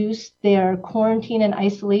just reduced their quarantine and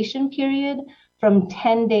isolation period from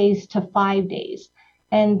 10 days to 5 days.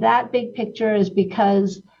 And that big picture is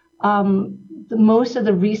because most of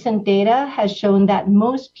the recent data has shown that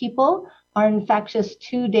most people are infectious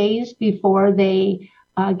 2 days before they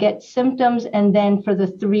get symptoms, and then for the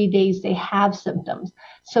 3 days they have symptoms.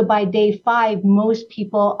 So by day 5, most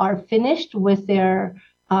people are finished with their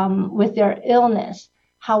illness.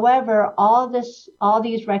 However, all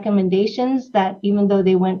these recommendations that even though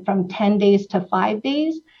they went from 10 days to 5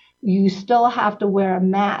 days, you still have to wear a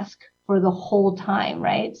mask for the whole time,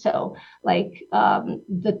 right? So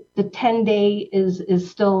the 10-day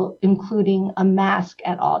is still including a mask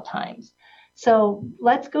at all times. So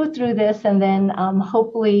let's go through this, and then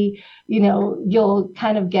hopefully, you'll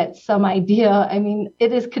kind of get some idea. I mean,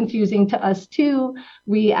 it is confusing to us too.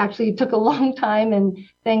 We actually took a long time, and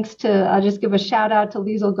thanks to, I'll just give a shout out to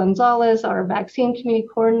Liesl Gonzalez, our vaccine community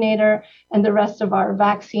coordinator, and the rest of our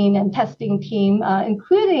vaccine and testing team,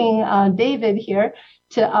 including David here,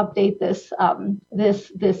 to update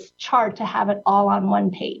this chart to have it all on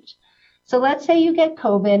one page. So let's say you get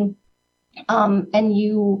COVID, and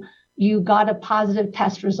you got a positive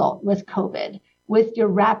test result with COVID with your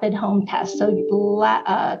rapid home test. So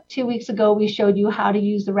 2 weeks ago, we showed you how to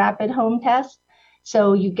use the rapid home test.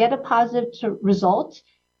 So you get a positive result.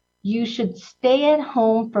 You should stay at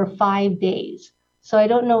home for 5 days. So I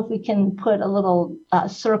don't know if we can put a little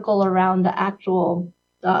circle around the actual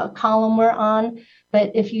column we're on,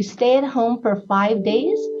 but if you stay at home for 5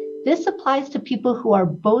 days, this applies to people who are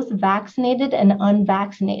both vaccinated and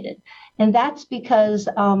unvaccinated. And that's because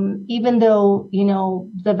even though,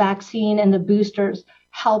 the vaccine and the boosters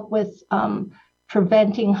help with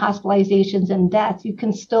preventing hospitalizations and deaths, you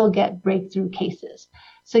can still get breakthrough cases.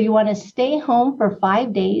 So you want to stay home for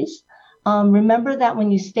 5 days. Remember that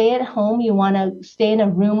when you stay at home, you want to stay in a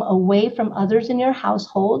room away from others in your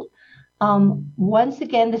household. Once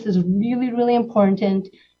again, this is really, really important.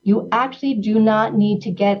 You actually do not need to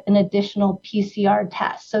get an additional PCR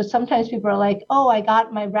test. So sometimes people are like, oh, I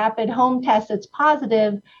got my rapid home test, it's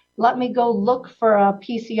positive. Let me go look for a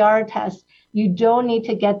PCR test. You don't need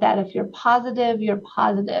to get that. If you're positive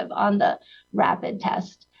on the rapid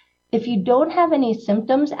test. If you don't have any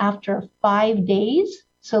symptoms after 5 days,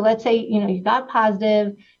 so let's say, you got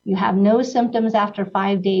positive, you have no symptoms after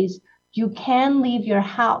 5 days, you can leave your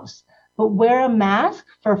house, but wear a mask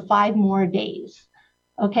for 5 more days.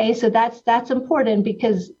 Okay, so that's important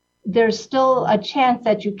because there's still a chance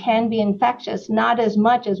that you can be infectious, not as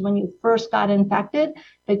much as when you first got infected,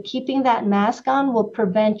 but keeping that mask on will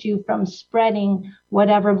prevent you from spreading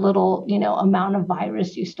whatever little, amount of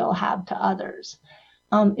virus you still have to others.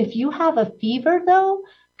 If you have a fever though,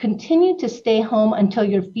 continue to stay home until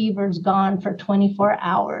your fever's gone for 24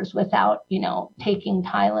 hours without, taking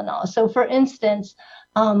Tylenol. So for instance,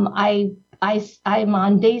 I'm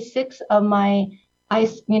on day 6 of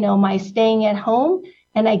my staying at home,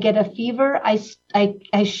 and I get a fever,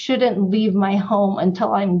 I shouldn't leave my home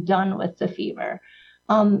until I'm done with the fever.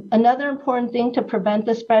 Another important thing to prevent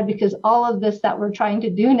the spread, because all of this that we're trying to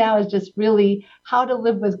do now is just really how to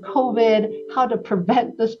live with COVID, how to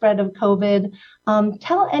prevent the spread of COVID.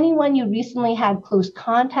 Tell anyone you recently had close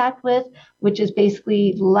contact with, which is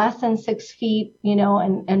basically less than 6 feet,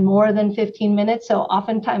 and more than 15 minutes. So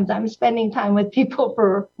oftentimes I'm spending time with people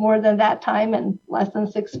for more than that time and less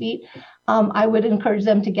than 6 feet. I would encourage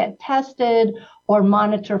them to get tested or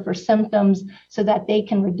monitor for symptoms so that they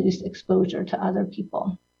can reduce exposure to other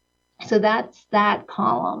people. So that's that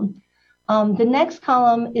column. The next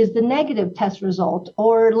column is the negative test result,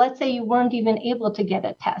 or let's say you weren't even able to get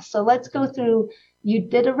a test. So let's go through, you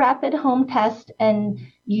did a rapid home test and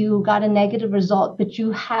you got a negative result, but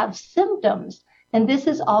you have symptoms. And this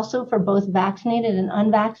is also for both vaccinated and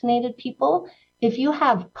unvaccinated people. If you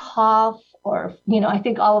have cough, or, I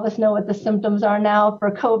think all of us know what the symptoms are now for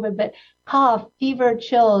COVID, but cough, fever,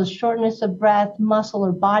 chills, shortness of breath, muscle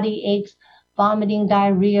or body aches, vomiting,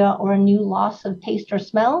 diarrhea, or a new loss of taste or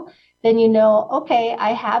smell, then okay,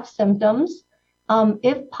 I have symptoms.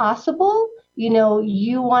 If possible,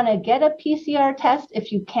 you want to get a PCR test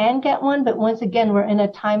if you can get one, but once again, we're in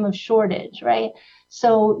a time of shortage, right?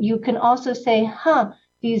 So you can also say,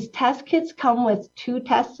 these test kits come with 2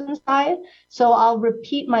 tests inside, so I'll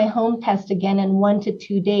repeat my home test again in 1 to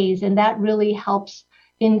 2 days, and that really helps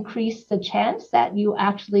increase the chance that you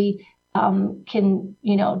actually can,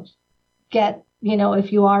 get,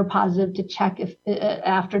 if you are positive, to check if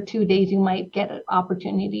after 2 days you might get an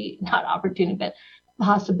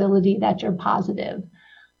possibility that you're positive.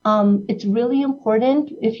 It's really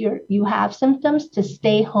important if you have symptoms to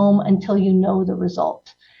stay home until you know the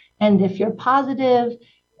result. And if you're positive,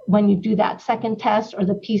 when you do that second test or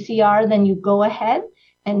the PCR, then you go ahead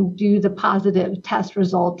and do the positive test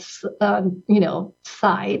results,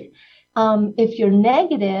 side. If you're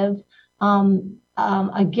negative,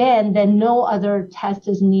 again, then no other test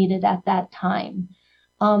is needed at that time.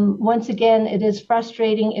 Once again, it is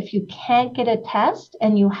frustrating if you can't get a test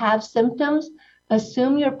and you have symptoms,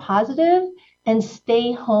 assume you're positive and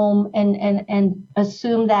stay home and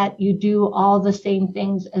assume that you do all the same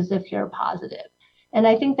things as if you're positive. And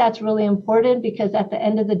I think that's really important because at the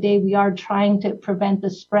end of the day, we are trying to prevent the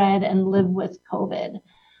spread and live with COVID.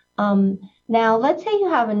 Now, let's say you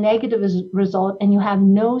have a negative result and you have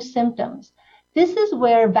no symptoms. This is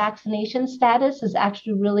where vaccination status is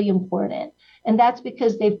actually really important. And that's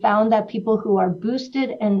because they found that people who are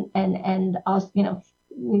boosted and also,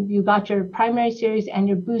 you got your primary series and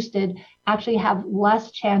you're boosted, actually have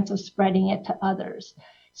less chance of spreading it to others.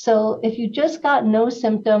 So if you just got no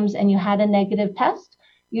symptoms and you had a negative test,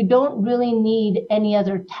 you don't really need any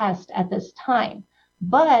other test at this time.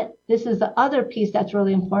 But this is the other piece that's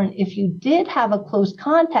really important. If you did have a close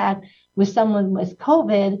contact with someone with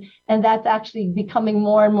COVID, and that's actually becoming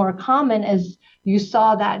more and more common as you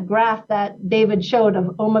saw that graph that David showed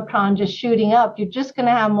of Omicron just shooting up, you're just going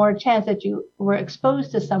to have more chance that you were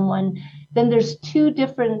exposed to someone. Then there's 2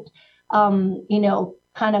 different,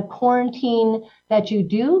 kind of quarantine that you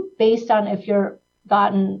do based on if you're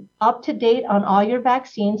gotten up to date on all your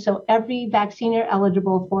vaccines. So every vaccine you're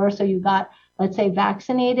eligible for. So you got, let's say,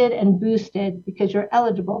 vaccinated and boosted because you're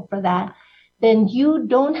eligible for that. Then you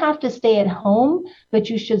don't have to stay at home, but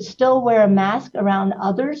you should still wear a mask around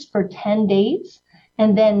others for 10 days.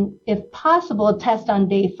 And then, if possible, test on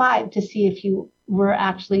day 5 to see if you were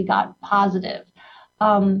actually got positive.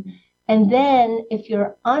 And then if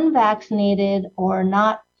you're unvaccinated or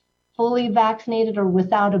not fully vaccinated or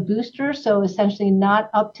without a booster, so essentially not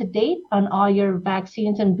up to date on all your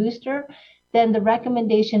vaccines and booster, then the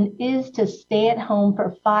recommendation is to stay at home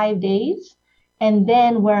for 5 days and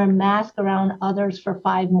then wear a mask around others for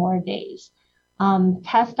 5 more days.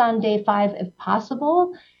 Test on day 5 if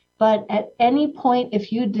possible, but at any point,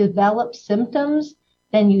 if you develop symptoms,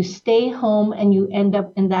 then you stay home and you end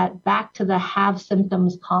up in that back to the have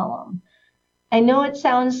symptoms column. I know it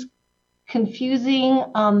sounds confusing.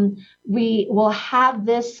 We will have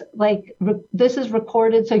this, this is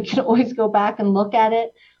recorded, so you can always go back and look at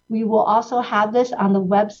it. We will also have this on the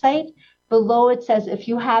website. Below it says, if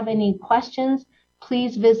you have any questions,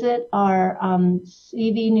 please visit our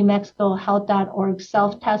cvnewmexicohealth.org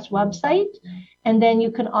self-test website. And then you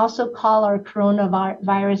can also call our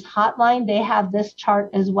coronavirus hotline. They have this chart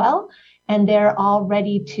as well, and they're all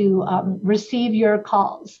ready to receive your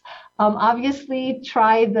calls. Obviously,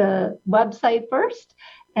 try the website first,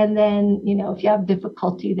 and then, if you have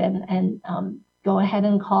difficulty, then go ahead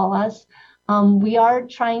and call us. We are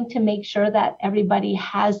trying to make sure that everybody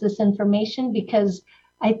has this information because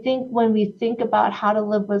I think when we think about how to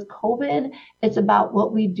live with COVID, it's about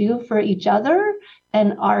what we do for each other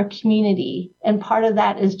and our community. And part of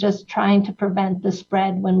that is just trying to prevent the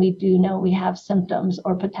spread when we do know we have symptoms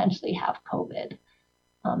or potentially have COVID.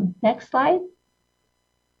 Next slide.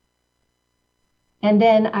 And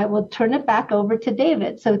then I will turn it back over to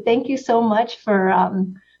David. So thank you so much for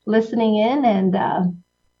listening in, and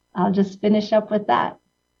I'll just finish up with that.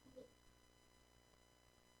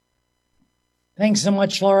 Thanks so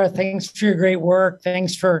much, Laura. Thanks for your great work.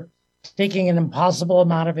 Thanks for taking an impossible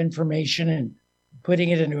amount of information and putting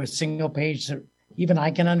it into a single page that even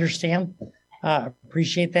I can understand.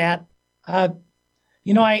 Appreciate that. I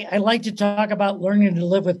like to talk about learning to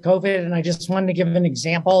live with COVID, and I just wanted to give an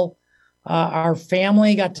example. Our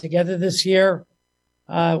family got together this year.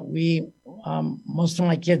 Most of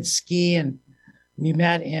my kids ski, and we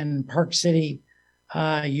met in Park City,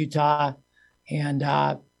 Utah.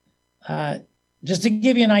 And just to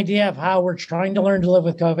give you an idea of how we're trying to learn to live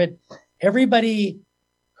with COVID, everybody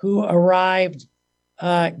who arrived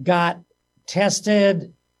got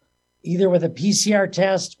tested either with a PCR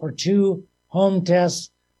test or 2 home tests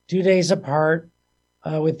 2 days apart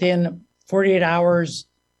within 48 hours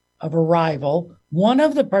of arrival. One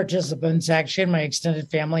of the participants, actually in my extended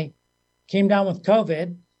family, came down with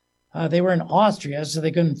COVID. They were in Austria, so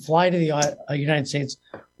they couldn't fly to the United States.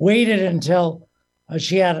 Waited until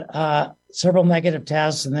she had several negative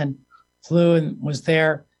tests and then flew and was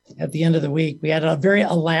there at the end of the week. We had a very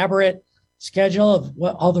elaborate schedule of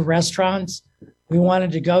all the restaurants we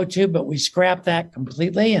wanted to go to, but we scrapped that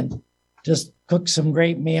completely and just cooked some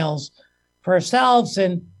great meals for ourselves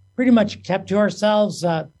and pretty much kept to ourselves.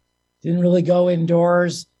 Didn't really go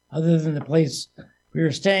indoors other than the place we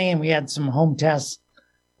were staying. And we had some home tests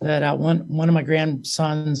that one of my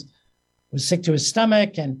grandsons was sick to his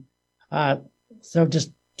stomach. And so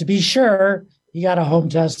just to be sure, he got a home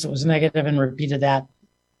test that was negative and repeated that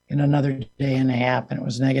in another day and a half, and it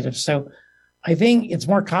was negative. So I think it's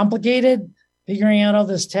more complicated figuring out all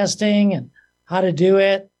this testing and how to do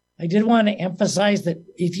it. I did want to emphasize that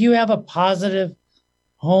if you have a positive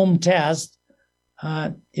home test,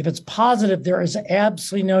 if it's positive, there is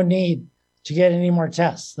absolutely no need to get any more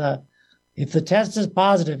tests. If the test is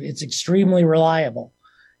positive, it's extremely reliable.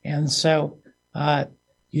 And so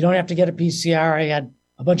you don't have to get a PCR. I had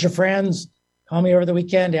a bunch of friends call me over the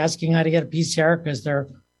weekend asking how to get a PCR because their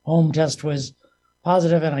home test was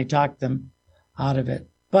positive, and I talked them out of it.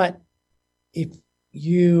 But if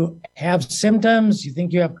you have symptoms, you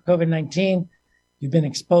think you have COVID-19, you've been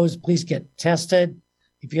exposed, please get tested.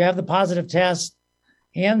 If you have the positive test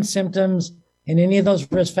and symptoms and any of those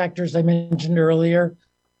risk factors I mentioned earlier,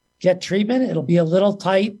 get treatment. It'll be a little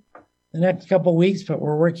tight the next couple of weeks, but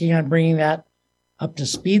we're working on bringing that up to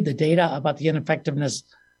speed. The data about the ineffectiveness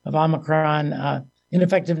of Omicron,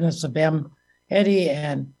 ineffectiveness of Edi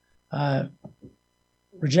and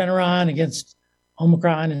Regeneron against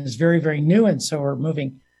Omicron is very, very new. And so we're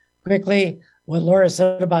moving quickly. What Laura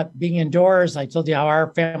said about being indoors, I told you how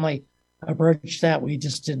our family approached that. We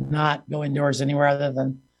just did not go indoors anywhere other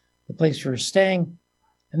than the place we were staying.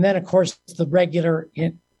 And then, of course, the regular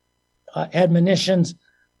admonitions: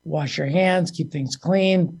 wash your hands, keep things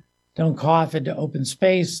clean, don't cough into open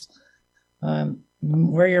space,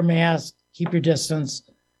 wear your mask, keep your distance,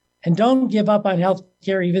 and don't give up on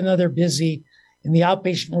healthcare. Even though they're busy in the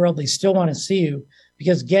outpatient world, they still want to see you,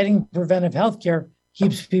 because getting preventive healthcare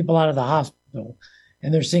keeps people out of the hospital.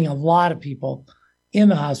 And they're seeing a lot of people in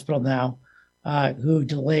the hospital now who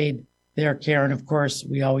delayed their care. And of course,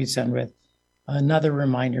 we always end with another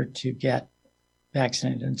reminder to get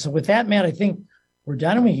vaccinated. And so with that, Matt, I think we're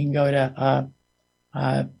done and we can go to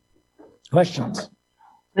questions.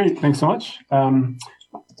 Great, thanks so much.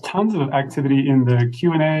 Tons of activity in the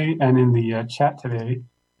Q&A and in the chat today.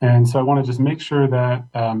 And so I want to just make sure that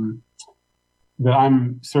that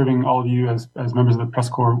I'm serving all of you as members of the press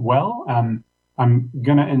corps well. I'm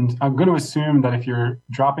gonna assume that if you're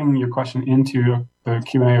dropping your question into the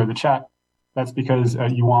Q&A or the chat, that's because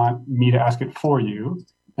you want me to ask it for you.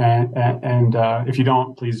 And if you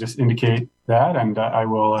don't, please just indicate that, and I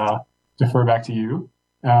will defer back to you.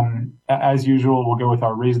 As usual, we'll go with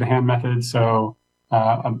our raise the hand method. So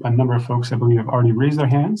a number of folks, I believe, have already raised their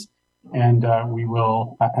hands, and we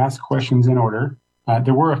will ask questions in order.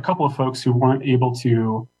 There were a couple of folks who weren't able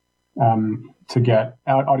to get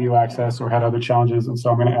audio access or had other challenges, and so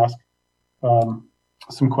I'm going to ask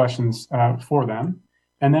some questions for them.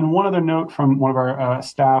 And then one other note from one of our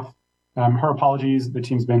staff, her apologies. The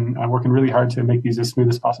team's been working really hard to make these as smooth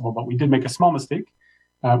as possible, but we did make a small mistake,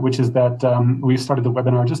 which is that we started the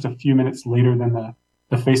webinar just a few minutes later than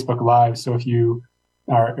the Facebook Live. So if you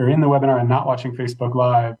are in the webinar and not watching Facebook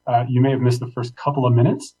Live, you may have missed the first couple of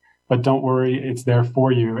minutes, but don't worry, it's there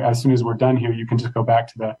for you. As soon as we're done here, you can just go back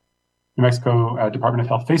to the New Mexico Department of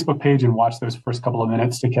Health Facebook page and watch those first couple of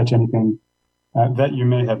minutes to catch anything that you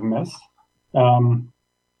may have missed.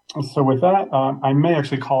 So with that, I may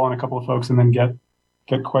actually call on a couple of folks and then get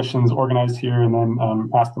questions organized here and then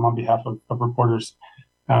ask them on behalf of reporters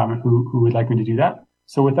who would like me to do that.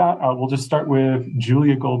 So with that, we'll just start with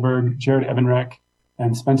Julia Goldberg, Jared Ebenreck,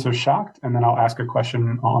 and Spencer Schacht, and then I'll ask a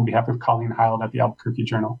question on behalf of Colleen Heil at the Albuquerque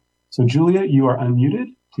Journal. So Julia, you are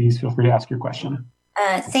unmuted. Please feel free to ask your question.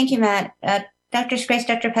 Thank you, Matt. Dr. Grace,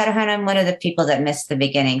 Dr. Patahan, I'm one of the people that missed the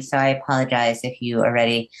beginning, so I apologize if you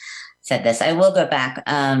already said this. I will go back,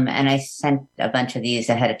 and I sent a bunch of these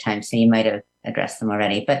ahead of time, so you might have addressed them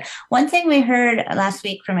already. But one thing we heard last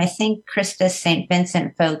week from, I think, Christus St.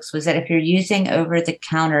 Vincent folks was that if you're using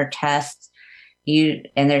over-the-counter tests,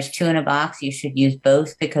 and there's 2 in a box, you should use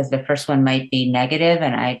both because the first one might be negative.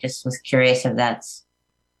 And I just was curious if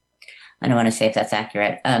I don't want to say if that's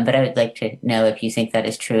accurate, but I would like to know if you think that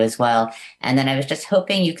is true as well. And then I was just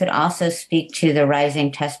hoping you could also speak to the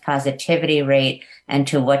rising test positivity rate and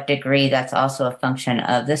to what degree that's also a function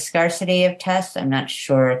of the scarcity of tests. I'm not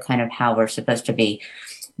sure kind of how we're supposed to be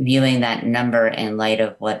viewing that number in light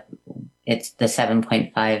of what it's the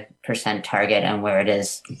 7.5% target and where it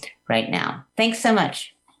is right now. Thanks so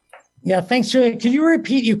much. Yeah, thanks, Julia. Can you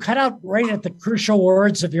repeat? You cut out right at the crucial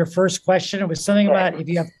words of your first question. It was something about if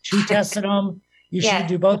you have 2 tests at home, you should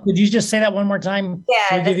do both. Could you just say that one more time? Yeah.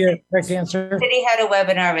 So give you a correct answer. City had a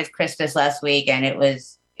webinar with Christus last week, and it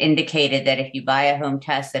was indicated that if you buy a home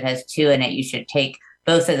test that has 2 in it, you should take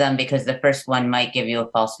both of them because the first one might give you a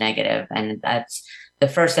false negative. And that's the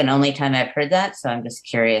first and only time I've heard that. So I'm just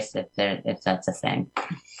curious if that's a thing.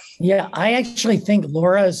 Yeah, I actually think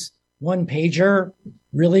Laura's one pager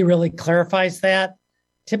really, really clarifies that.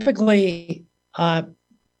 Typically,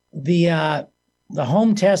 the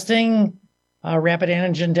home testing, rapid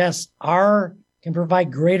antigen tests can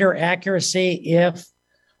provide greater accuracy if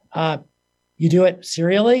you do it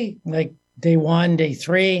serially, like day 1, day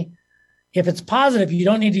 3. If it's positive, you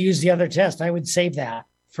don't need to use the other test. I would save that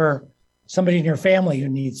for somebody in your family who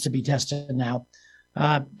needs to be tested now.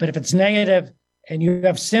 But if it's negative and you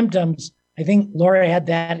have symptoms, I think Laura had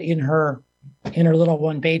that in her little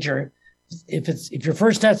one pager. If your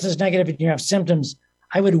first test is negative and you have symptoms,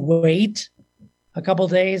 I would wait a couple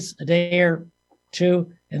days, a day or 2,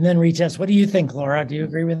 and then retest. What do you think, Laura? Do you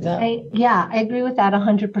agree with that? I agree with that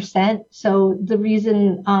 100%. So the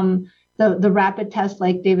reason the rapid test,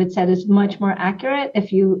 like David said, is much more accurate.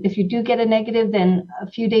 If you do get a negative, then a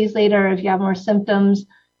few days later, if you have more symptoms,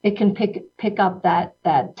 it can pick up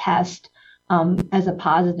that test as a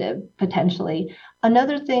positive potentially.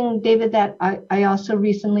 Another thing, David, that I also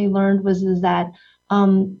recently learned is that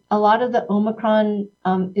a lot of the Omicron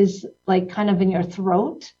is like kind of in your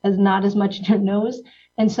throat, as not as much in your nose.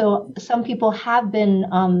 And so some people have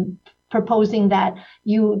been proposing that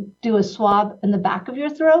you do a swab in the back of your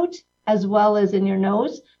throat as well as in your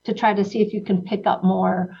nose to try to see if you can pick up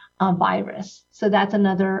more virus. So that's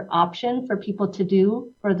another option for people to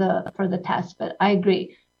do for the test. But I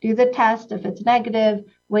agree. Do the test. If it's negative,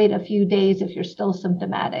 wait a few days if you're still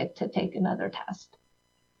symptomatic to take another test.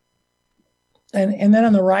 And then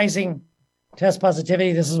on the rising test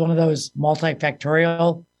positivity, this is one of those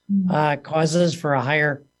multifactorial causes for a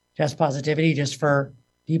higher test positivity, just for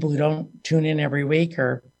people who don't tune in every week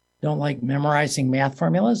or don't like memorizing math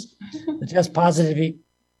formulas. The test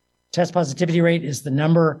positivity rate is the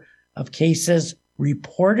number of cases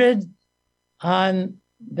reported on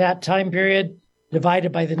that time period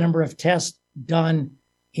divided by the number of tests done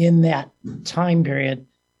in that time period.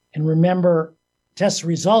 And remember, tests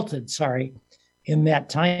resulted, in that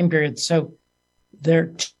time period. So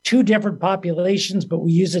they're 2 different populations, but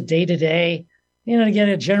we use it day to day. To get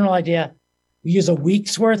a general idea, we use a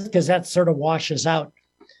week's worth because that sort of washes out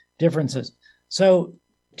differences. So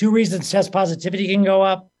 2 reasons test positivity can go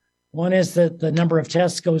up. One is that the number of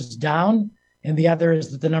tests goes down, and the other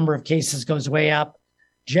is that the number of cases goes way up.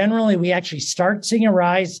 Generally, we actually start seeing a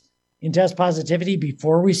rise in test positivity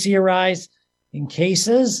before we see a rise in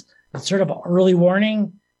cases. It's sort of early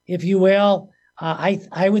warning, if you will.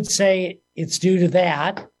 I would say it's due to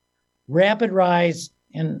that rapid rise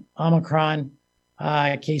in Omicron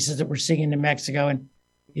cases that we're seeing in New Mexico. And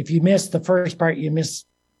if you missed the first part, you missed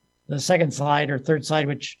the second slide or third slide,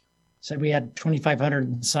 which said we had 2,500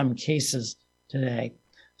 and some cases today.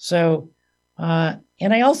 So, and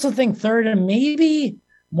I also think third, and maybe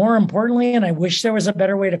more importantly, and I wish there was a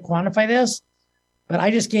better way to quantify this, but I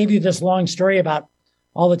just gave you this long story about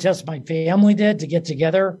all the tests my family did to get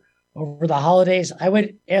together over the holidays. I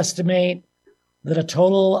would estimate that a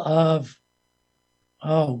total of,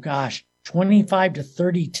 25 to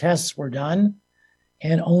 30 tests were done,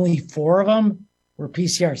 and only 4 of them were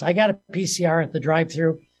PCRs. I got a PCR at the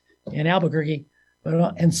drive-through in Albuquerque,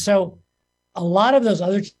 and so a lot of those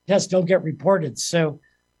other tests don't get reported. So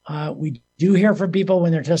we do hear from people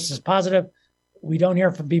when their test is positive. We don't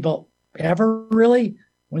hear from people ever really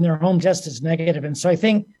when their home test is negative. And so I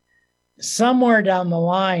think somewhere down the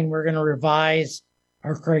line, we're going to revise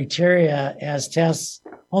our criteria as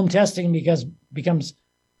home testing becomes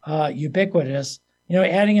ubiquitous.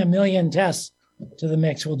 Adding 1 million tests to the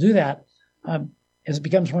mix will do that. As it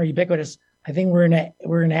becomes more ubiquitous, I think we're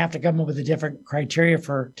gonna have to come up with a different criteria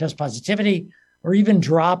for test positivity, or even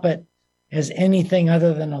drop it as anything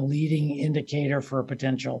other than a leading indicator for a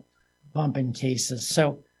potential bump in cases.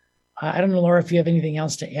 So I don't know, Laura, if you have anything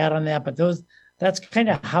else to add on that, but that's kind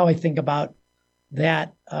of how I think about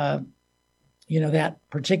that, that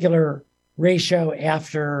particular ratio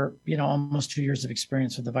after, almost 2 years of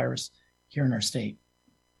experience with the virus here in our state.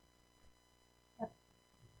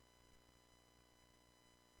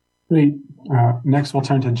 Great. Next, we'll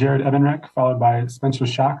turn to Jared Ebenreck, followed by Spencer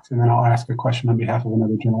Schacht, and then I'll ask a question on behalf of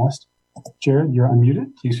another journalist. Jared, you're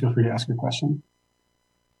unmuted. Please feel free to ask your question.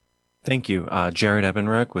 Thank you. Jared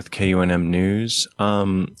Ebenreck with KUNM News.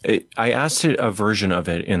 I asked it a version of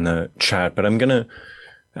it in the chat, but I'm going to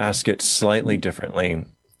ask it slightly differently.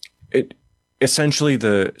 Essentially,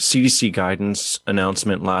 the CDC guidance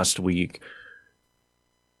announcement last week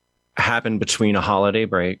happened between a holiday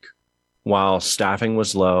break while staffing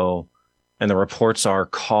was low, and the reports are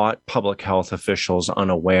caught public health officials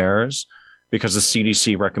unawares because the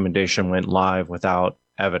CDC recommendation went live without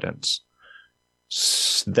evidence.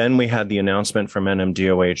 Then we had the announcement from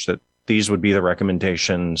NMDOH that these would be the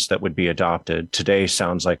recommendations that would be adopted. Today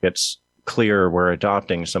sounds like it's clear we're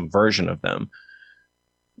adopting some version of them.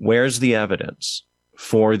 Where's the evidence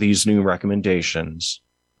for these new recommendations?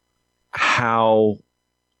 How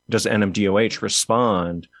does NMDOH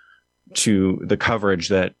respond to the coverage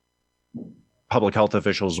that public health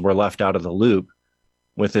officials were left out of the loop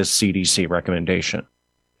with this CDC recommendation?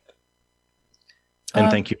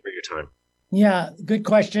 And thank you for your time. Yeah, good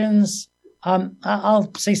questions.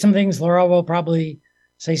 I'll say some things. Laura will probably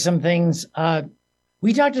say some things.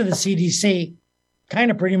 We talk to the CDC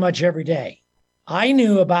kind of pretty much every day. I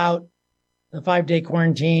knew about the 5-day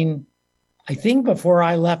quarantine, I think before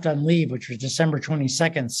I left on leave, which was December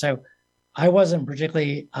 22nd. So I wasn't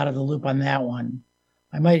particularly out of the loop on that one.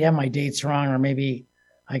 I might have my dates wrong, or maybe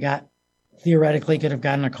I theoretically could have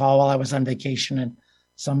gotten a call while I was on vacation and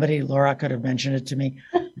Laura could have mentioned it to me.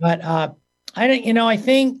 But I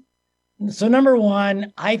think, so number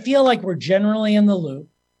one, I feel like we're generally in the loop.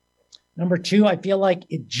 Number two, I feel like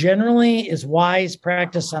it generally is wise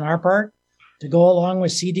practice on our part to go along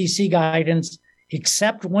with CDC guidance,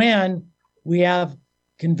 except when we have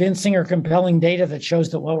convincing or compelling data that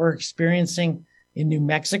shows that what we're experiencing in New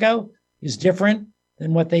Mexico is different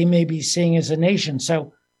than what they may be seeing as a nation.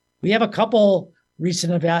 So we have a couple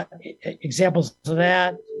recent examples of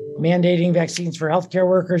that. Mandating vaccines for healthcare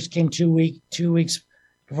workers came 2 weeks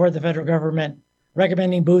before the federal government,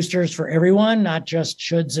 recommending boosters for everyone, not just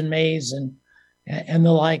shoulds and mays and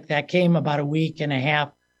the like. That came about a week and a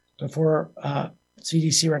half before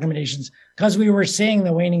CDC recommendations, because we were seeing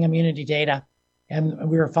the waning immunity data and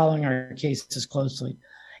we were following our cases closely.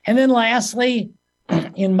 And then lastly,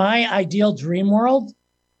 in my ideal dream world,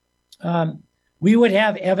 we would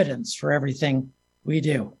have evidence for everything we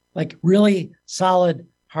do, like really solid,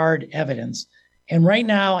 hard evidence. And right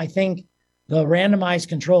now, I think the randomized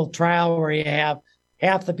controlled trial where you have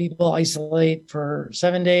half the people isolate for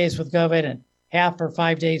 7 days with COVID and half for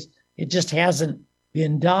 5 days, it just hasn't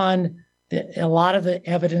been done. A lot of the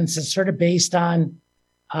evidence is sort of based on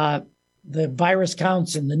the virus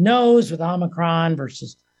counts in the nose with Omicron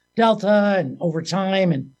versus Delta and over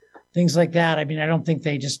time and things like that. I mean, I don't think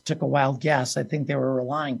they just took a wild guess. I think they were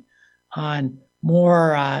relying on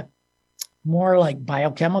more like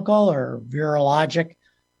biochemical or virologic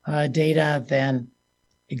data than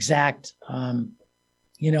exact,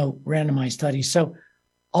 randomized studies. So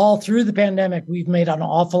all through the pandemic, we've made an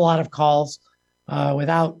awful lot of calls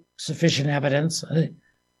without sufficient evidence.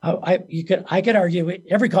 I could argue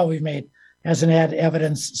every call we've made hasn't had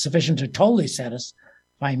evidence sufficient to totally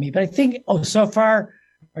satisfy me. But I think so far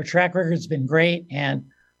our track record has been great, and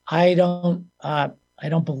I don't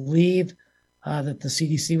believe that the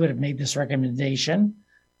CDC would have made this recommendation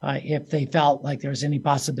if they felt like there was any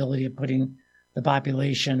possibility of putting the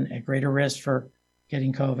population at greater risk for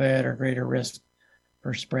getting COVID or greater risk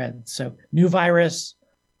for spread. So new virus,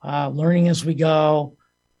 learning as we go.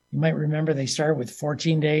 You might remember they started with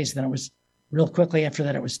 14 days, then it was real quickly after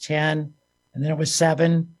that, it was 10, and then it was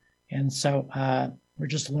 7. And so we're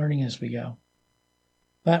just learning as we go.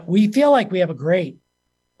 But we feel like we have a great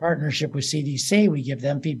partnership with CDC. We give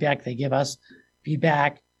them feedback. They give us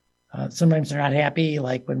feedback. Sometimes they're not happy,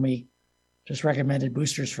 like when we just recommended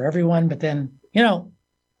boosters for everyone. But then,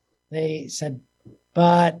 they said,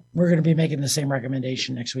 but we're going to be making the same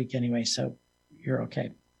recommendation next week anyway. So you're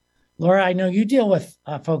okay. Laura, I know you deal with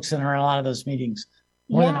folks in a lot of those meetings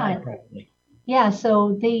more than I probably. Yeah,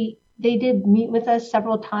 so they did meet with us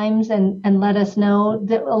several times and let us know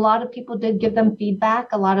that a lot of people did give them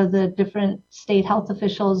feedback. A lot of the different state health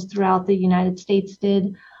officials throughout the United States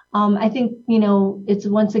did. I think, it's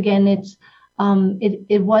once again,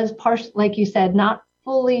 it was partial, like you said, not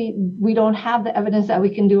fully, we don't have the evidence that we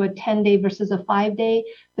can do a 10-day versus a 5-day,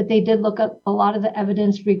 but they did look at a lot of the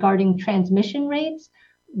evidence regarding transmission rates.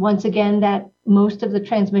 Once again, that most of the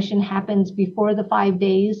transmission happens before the 5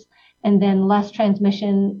 days, and then less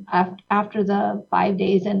transmission after the 5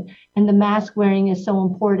 days. And the mask wearing is so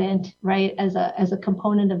important, right, as a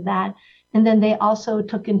component of that. And then they also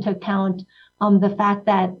took into account the fact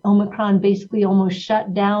that Omicron basically almost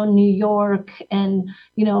shut down New York and,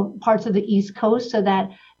 parts of the East Coast, so that,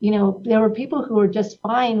 there were people who were just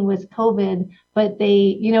fine with COVID, but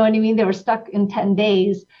they, they were stuck in 10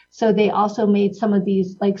 days. So they also made some of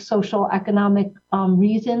these like social economic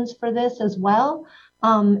reasons for this as well.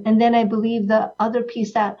 And then I believe the other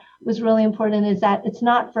piece that was really important is that it's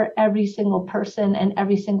not for every single person and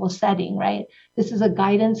every single setting, right? This is a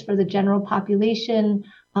guidance for the general population.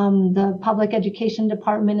 The public education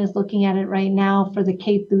department is looking at it right now for the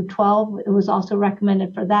K through 12. It was also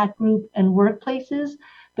recommended for that group and workplaces,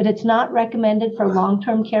 but it's not recommended for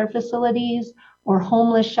long-term care facilities or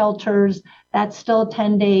homeless shelters. That's still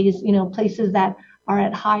 10 days. Places that are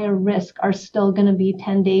at higher risk are still going to be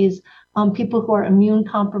 10 days. People who are immune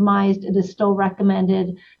compromised, it is still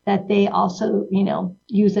recommended that they also,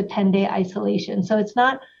 use a 10-day isolation. So it's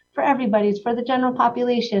not for everybody, it's for the general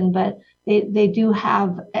population, but they do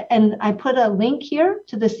have, and I put a link here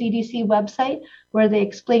to the CDC website where they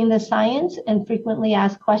explain the science and frequently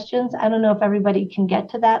asked questions. I don't know if everybody can get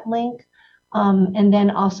to that link. And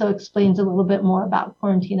then also explains a little bit more about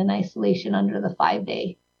quarantine and isolation under the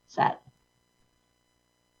 5-day set.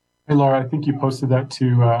 Hey, Laura, I think you posted that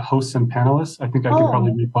to hosts and panelists. I think I can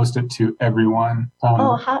probably repost it to everyone.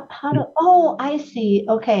 I see.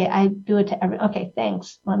 Okay, I do it to everyone. Okay,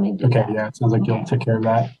 thanks. Let me do that. Okay, yeah, it sounds like you'll take care of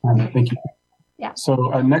that. Thank you. Yeah. So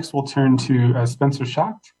next we'll turn to Spencer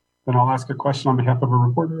Schacht. Then I'll ask a question on behalf of a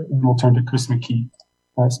reporter, and we'll turn to Chris McKee.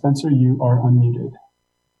 Spencer, you are unmuted.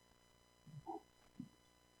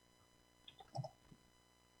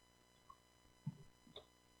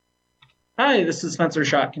 Hi, this is Spencer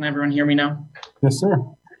Schott. Can everyone hear me now? Yes, sir.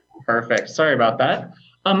 Perfect. Sorry about that.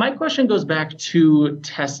 My question goes back to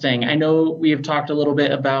testing. I know we have talked a little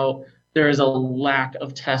bit about there is a lack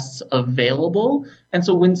of tests available. And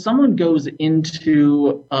so when someone goes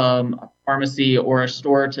into a pharmacy or a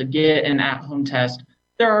store to get an at-home test,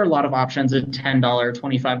 there are a lot of options at $10,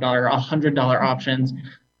 $25, $100 options.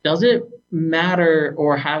 Does it matter,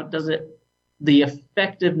 or the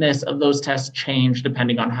effectiveness of those tests change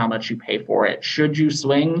depending on how much you pay for it? Should you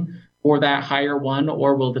swing for that higher one,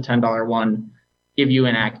 or will the $10 one give you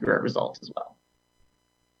an accurate result as well?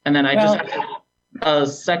 And then I just have a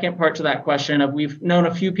second part to that question of, we've known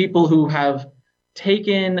a few people who have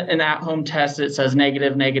taken an at-home test that says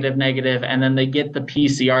negative, negative, negative, and then they get the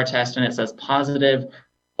PCR test and it says positive.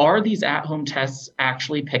 Are these at-home tests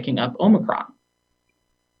actually picking up Omicron?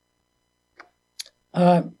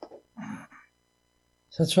 So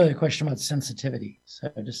that's really a question about sensitivity.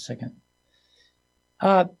 So just a second.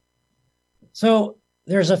 So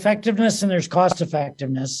there's effectiveness and there's cost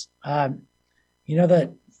effectiveness. The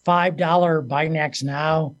 $5 Binax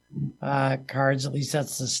Now cards, at least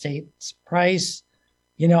that's the state's price.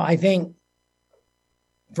 I think,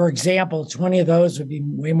 for example, 20 of those would be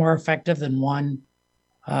way more effective than one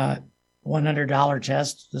 $100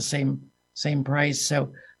 test, the same price.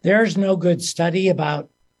 So there's no good study about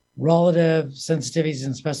relative sensitivities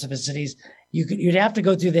and specificities. You'd have to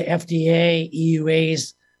go through the FDA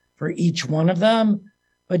EUAs for each one of them,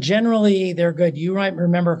 but generally they're good. You might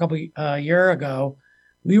remember a year ago,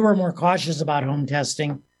 we were more cautious about home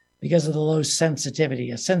testing because of the low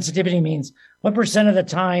sensitivity. A sensitivity means what percent of the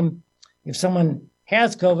time, if someone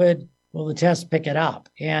has COVID, will the test pick it up?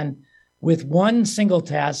 And with one single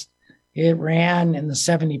test, it ran in the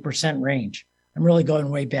 70% range. I'm really going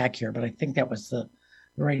way back here, but I think that was the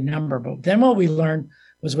right number. But then what we learned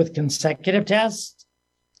was with consecutive tests,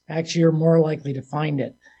 actually you're more likely to find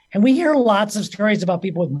it. And we hear lots of stories about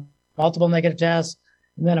people with multiple negative tests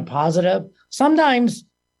and then a positive. Sometimes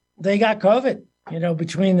they got COVID,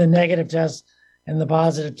 between the negative test and the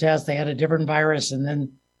positive test, they had a different virus and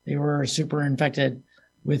then they were super infected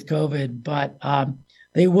with COVID. But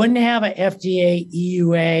they wouldn't have an FDA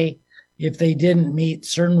EUA if they didn't meet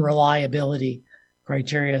certain reliability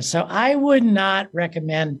criteria. So I would not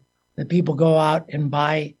recommend that people go out and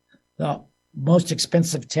buy the most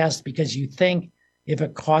expensive test because you think if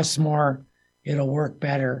it costs more, it'll work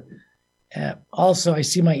better. Also, I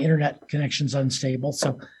see my internet connection's unstable.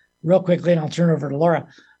 So real quickly, and I'll turn it over to Laura.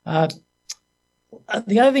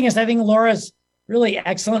 The other thing is I think Laura's really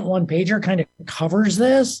excellent one-pager kind of covers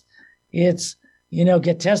this. It's,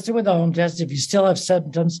 get tested with a home test. If you still have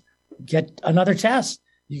symptoms, get another test.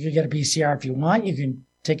 You could get a PCR if you want. You can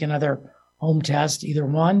take another home test, either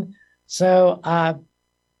one. So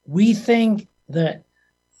we think that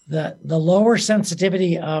the lower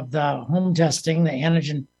sensitivity of the home testing, the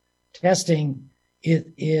antigen testing, it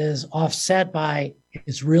is offset by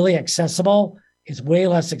it's really accessible. It's way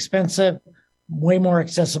less expensive, way more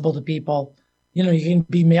accessible to people. You can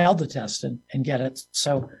be mailed the test and get it.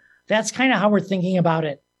 So that's kind of how we're thinking about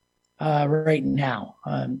it right now.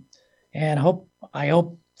 And I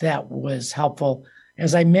hope that was helpful.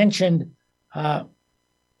 As I mentioned,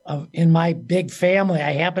 in my big family,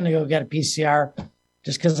 I happened to go get a PCR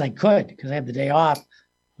just because I could, because I had the day off.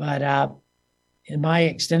 But in my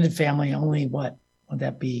extended family, only what would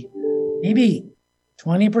that be? Maybe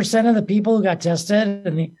 20% of the people who got tested,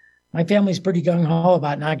 and my family's pretty gung-ho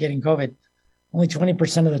about not getting COVID. Only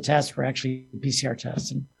 20% of the tests were actually PCR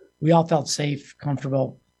tests. And we all felt safe,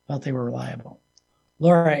 comfortable, felt they were reliable.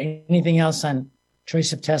 Laura, anything else on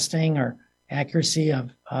choice of testing or accuracy of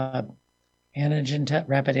rapid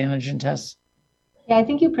antigen tests? Yeah, I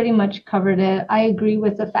think you pretty much covered it. I agree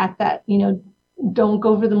with the fact that, don't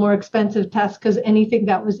go for the more expensive test because anything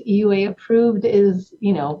that was EUA approved is,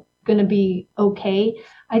 going to be okay.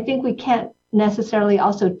 I think we can't necessarily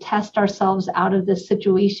also test ourselves out of this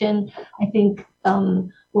situation. I think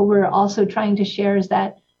what we're also trying to share is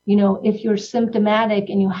that, if you're symptomatic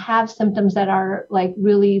and you have symptoms that are like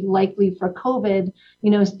really likely for COVID,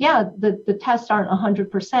 the tests aren't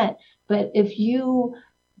 100%. But if you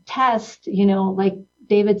test, like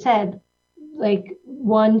David said, like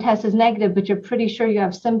one test is negative, but you're pretty sure you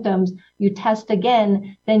have symptoms, you test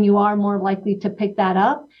again, then you are more likely to pick that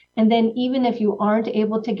up. And then even if you aren't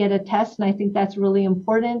able to get a test, and I think that's really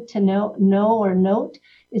important to know or note,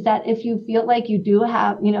 is that if you feel like you do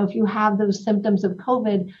have, if you have those symptoms of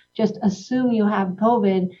COVID, just assume you have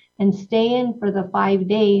COVID and stay in for the 5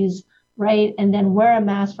 days, right? And then wear a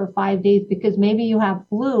mask for 5 days because maybe you have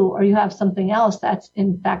flu or you have something else that's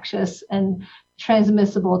infectious and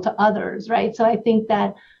transmissible to others, right? So I think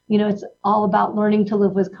that, it's all about learning to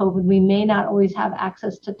live with COVID. We may not always have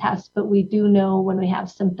access to tests, but we do know when we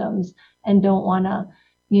have symptoms and don't want to,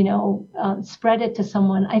 spread it to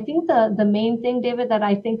someone. I think the main thing, David, that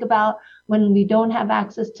I think about when we don't have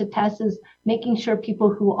access to tests is making sure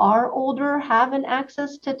people who are older have an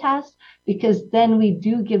access to tests, because then we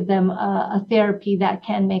do give them a therapy that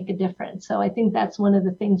can make a difference. So I think that's one of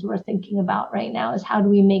the things we're thinking about right now is how do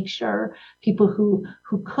we make sure people who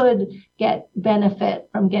could get benefit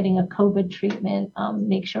from getting a COVID treatment,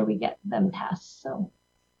 make sure we get them tests. So.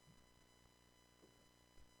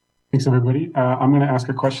 Thanks, everybody. I'm going to ask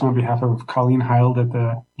a question on behalf of Colleen Heald at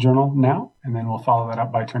the Journal now, and then we'll follow that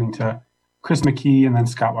up by turning to Chris McKee and then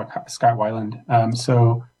Scott Weiland.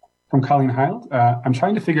 So from Colleen Heald, I'm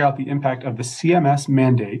trying to figure out the impact of the CMS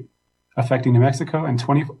mandate affecting New Mexico and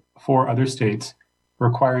 24 other states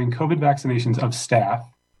requiring COVID vaccinations of staff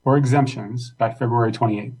or exemptions by February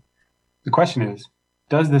 28th. The question is,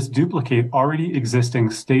 does this duplicate already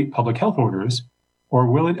existing state public health orders, or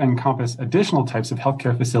will it encompass additional types of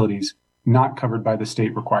healthcare facilities not covered by the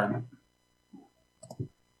state requirement?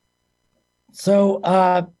 So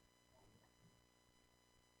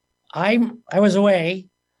I was away,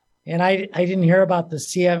 and I didn't hear about the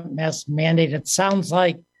CMS mandate. It sounds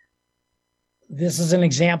like this is an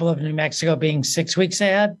example of New Mexico being 6 weeks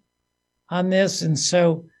ahead on this. And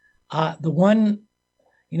so the one,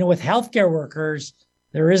 with healthcare workers,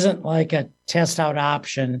 there isn't like a test out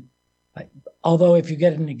option. Although if you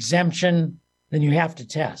get an exemption, then you have to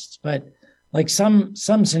test. But like some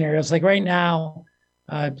scenarios, like right now,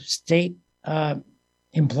 state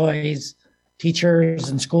employees, teachers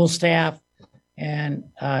and school staff and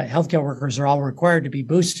healthcare workers are all required to be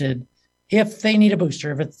boosted if they need a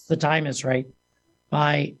booster, if the time is right,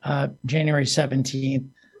 by January 17th.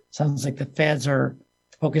 Sounds like the feds are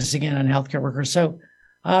focusing in on healthcare workers. So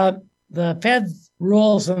the feds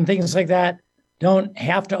rules and things like that don't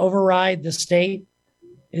have to override the state.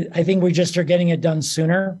 I think we just are getting it done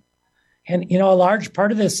sooner. And, a large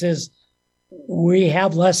part of this is we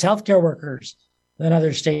have less healthcare workers than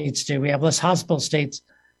other states do. We have less hospital states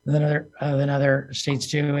than other states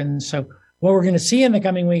do. And so what we're going to see in the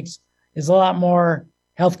coming weeks is a lot more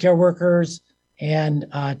healthcare workers and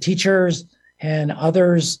teachers and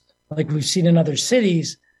others, like we've seen in other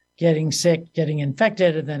cities, getting sick, getting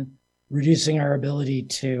infected, and then reducing our ability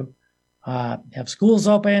to have schools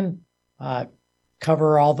open,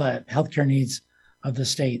 cover all the healthcare needs of the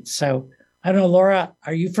state. So I don't know, Laura,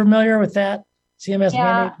 are you familiar with that CMS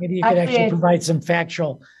mandate? Maybe you could actually provide some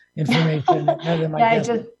factual information rather than my guess.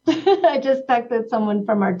 I just texted someone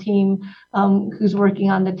from our team who's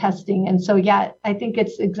working on the testing. And so, I think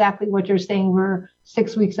it's exactly what you're saying. We're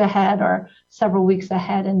 6 weeks ahead or several weeks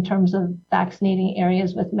ahead in terms of vaccinating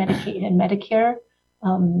areas with Medicaid and Medicare.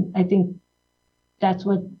 I think that's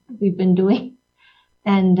what we've been doing.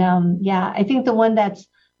 And I think the one that's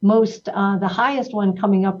most, the highest one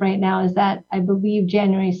coming up right now is that I believe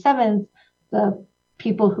January 7th, the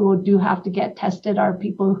people who do have to get tested are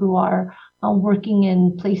people who are working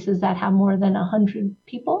in places that have more than 100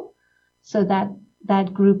 people. So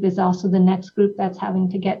that group is also the next group that's having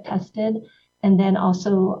to get tested. And then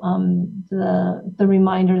also the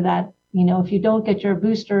reminder that, if you don't get your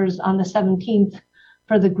boosters on the 17th,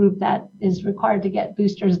 for the group that is required to get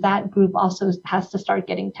boosters, that group also has to start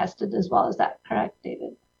getting tested as well. Is that correct,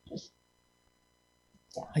 David?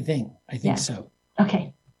 I think so.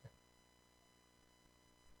 Okay.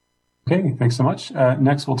 Okay, thanks so much.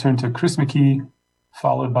 Next, we'll turn to Chris McKee,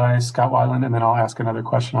 followed by Scott Weiland, and then I'll ask another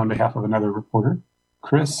question on behalf of another reporter.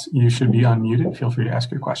 Chris, you should be unmuted. Feel free to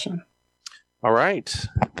ask your question. All right.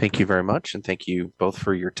 Thank you very much. And thank you both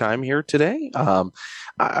for your time here today.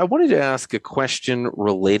 I wanted to ask a question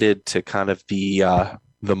related to kind of the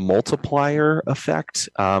multiplier effect.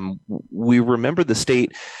 We remember the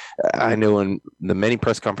state, I know in the many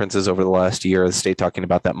press conferences over the last year, the state talking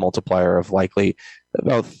about that multiplier of likely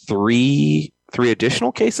about three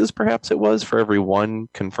additional cases, perhaps it was, for every one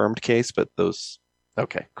confirmed case, but those...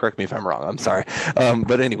 Okay, correct me if I'm wrong. I'm sorry.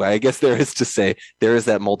 But anyway, I guess there is to say there is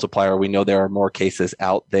that multiplier. We know there are more cases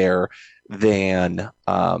out there than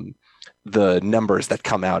the numbers that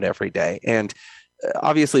come out every day. And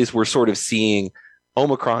obviously, as we're sort of seeing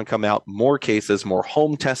Omicron come out, more cases, more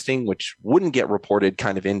home testing, which wouldn't get reported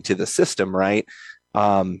kind of into the system, right?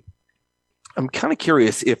 I'm kind of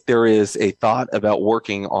curious if there is a thought about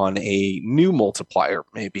working on a new multiplier,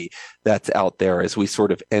 maybe that's out there as we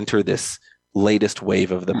sort of enter this latest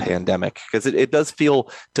wave of the pandemic, because it does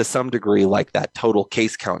feel to some degree like that total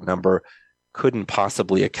case count number couldn't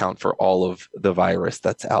possibly account for all of the virus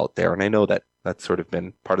that's out there. And I know that that's sort of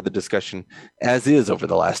been part of the discussion as is over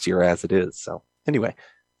the last year as it is. So anyway,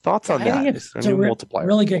 thoughts on that? It's a multiplier.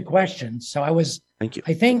 Really good question. So thank you.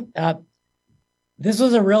 I think this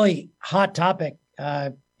was a really hot topic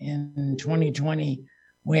in 2020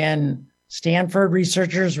 when Stanford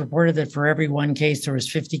researchers reported that for every one case, there was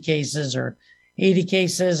 50 cases or 80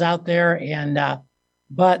 cases out there. And,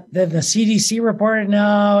 but then the CDC reported,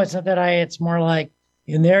 no, it's not that high. It's more like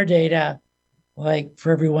in their data, like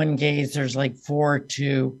for every one case, there's like 4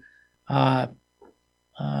 to,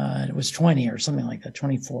 it was 20 or something like that,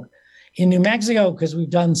 24. In New Mexico, because we've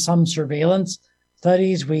done some surveillance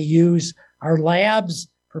studies, we use our labs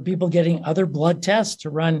for people getting other blood tests to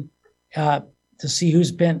run, to see who's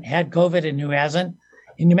had COVID and who hasn't.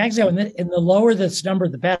 In New Mexico, and the lower this number,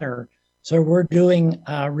 the better. So we're doing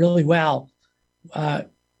really well.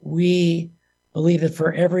 We believe that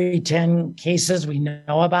for every 10 cases we know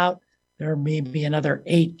about, there may be another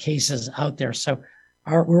 8 cases out there. So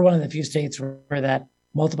we're one of the few states where that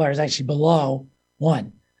multiplier is actually below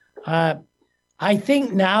 1. I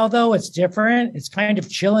think now, though, it's different. It's kind of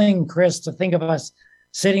chilling, Chris, to think of us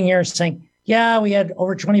sitting here saying, yeah, we had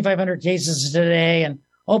over 2,500 cases today. And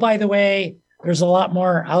oh, by the way, there's a lot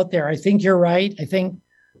more out there. I think you're right. I think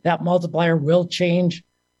that multiplier will change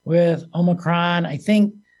with Omicron. I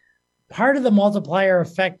think part of the multiplier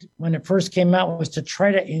effect when it first came out was to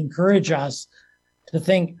try to encourage us to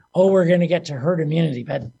think, oh, we're going to get to herd immunity.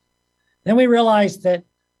 But then we realized that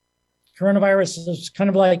coronavirus is kind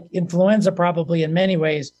of like influenza, probably in many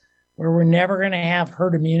ways, where we're never going to have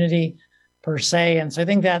herd immunity per se. And so I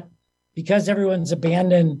think that because everyone's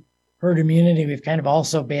abandoned herd immunity, we've kind of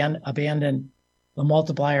also abandoned the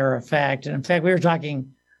multiplier effect. And in fact, we were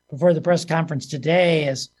talking before the press conference today,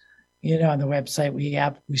 as you know, on the website,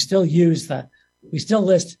 we still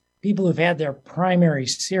list people who've had their primary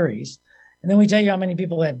series. And then we tell you how many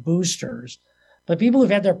people had boosters. But people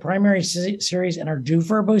who've had their primary series and are due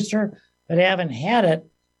for a booster, but haven't had it,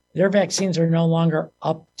 their vaccines are no longer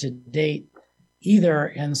up to date either.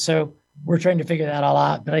 And so we're trying to figure that all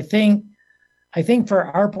out. But I think for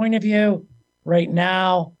our point of view right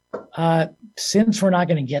now, since we're not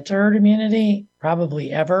going to get to herd immunity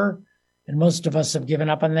probably ever, and most of us have given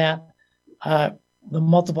up on that, the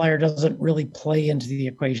multiplier doesn't really play into the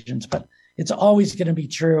equations, but it's always going to be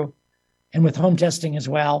true. And with home testing as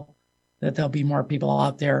well, that there'll be more people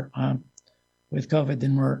out there with COVID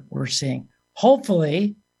than we're seeing.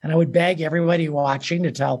 Hopefully, and I would beg everybody watching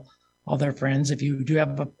to tell all their friends, if you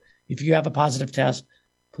have a positive test,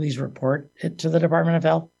 please report it to the Department of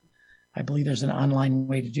Health. I believe there's an online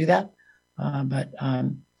way to do that.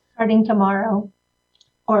 Starting tomorrow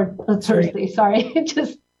or Thursday, sorry.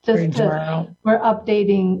 just tomorrow. We're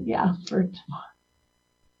updating, for tomorrow.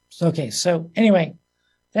 Okay, so anyway,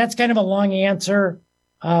 that's kind of a long answer,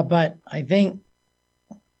 but I think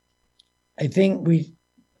at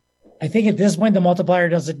this point the multiplier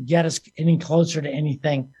doesn't get us any closer to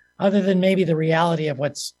anything other than maybe the reality of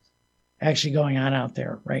what's actually going on out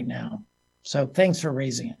there right now. So thanks for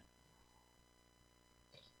raising it.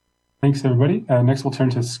 Thanks, everybody. Next, we'll turn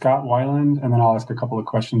to Scott Weiland, and then I'll ask a couple of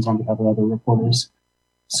questions on behalf of other reporters.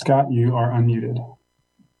 Scott, you are unmuted.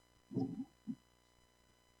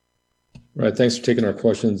 Right. Thanks for taking our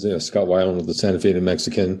questions. Scott Weiland with the Santa Fe New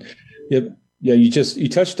Mexican. Yep. Yeah, you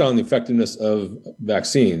touched on the effectiveness of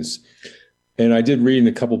vaccines. And I did read in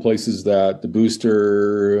a couple places that the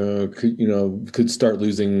booster could start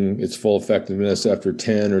losing its full effectiveness after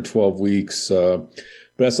 10 or 12 weeks. But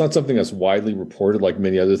that's not something that's widely reported like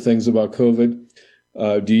many other things about COVID.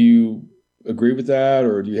 Do you agree with that,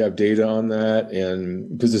 or do you have data on that? And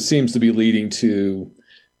because it seems to be leading to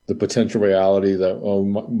the potential reality that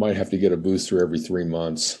might have to get a booster every 3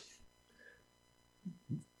 months.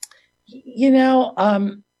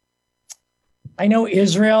 I know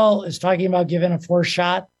Israel is talking about giving a 4th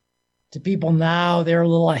shot to people now. They're a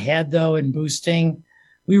little ahead, though, in boosting.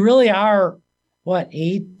 We really are,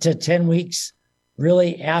 8 to 10 weeks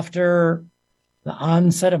really after the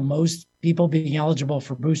onset of most people being eligible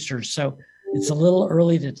for boosters. So it's a little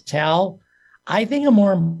early to tell. I think a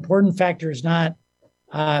more important factor is not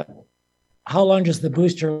how long does the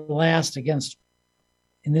booster last against,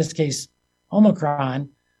 in this case, Omicron.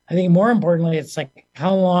 I think more importantly, it's like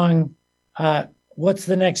how long, what's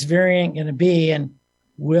the next variant going to be, and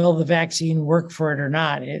will the vaccine work for it or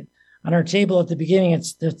not? On our table at the beginning,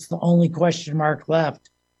 that's the only question mark left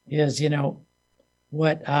is,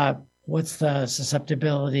 what's the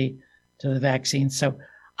susceptibility to the vaccine? So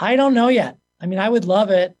I don't know yet. I mean, I would love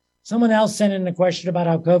it. Someone else sent in a question about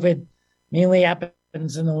how COVID mainly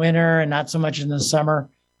happens in the winter and not so much in the summer,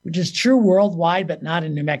 which is true worldwide, but not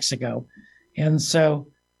in New Mexico. And so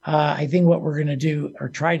I think what we're going to do, or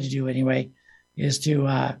try to do anyway, is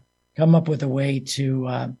to come up with a way to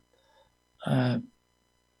I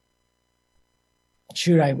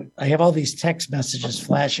have all these text messages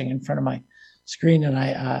flashing in front of my screen, and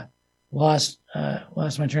I lost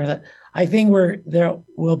my train of thought. I think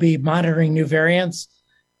we'll be monitoring new variants,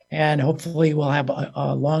 and hopefully we'll have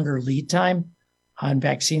a longer lead time on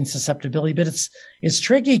vaccine susceptibility. But it's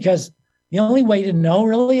tricky because the only way to know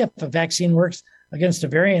really if a vaccine works against a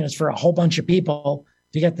variant is for a whole bunch of people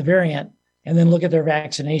to get the variant and then look at their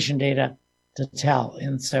vaccination data to tell.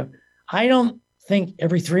 And so I don't think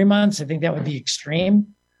every 3 months. I think that would be extreme.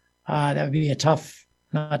 That would be a tough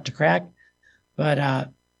nut to crack. But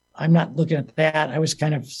I'm not looking at that. I was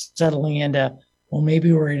kind of settling into, well,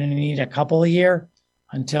 maybe we're going to need a couple a year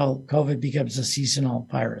until COVID becomes a seasonal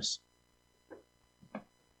virus.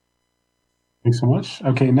 Thanks so much.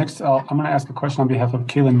 Okay, next I'm going to ask a question on behalf of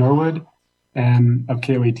Kaylin Norwood and of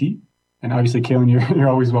KOAT. And obviously, Kaylin, you're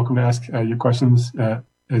always welcome to ask your questions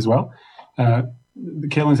as well.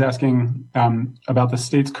 Kaylin's asking about the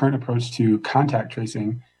state's current approach to contact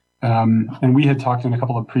tracing. And we had talked in a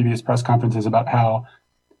couple of previous press conferences about how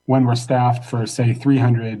when we're staffed for, say,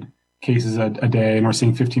 300 cases a day and we're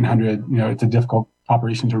seeing 1,500, it's a difficult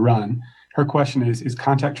operation to run. Her question is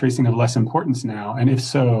contact tracing of less importance now? And if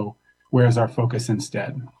so, where is our focus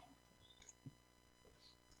instead?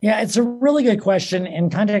 Yeah, it's a really good question.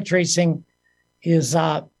 And contact tracing is,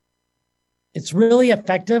 it's really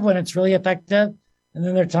effective when it's really effective. And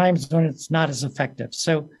then there are times when it's not as effective.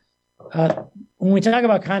 So when we talk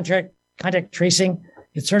about contact tracing,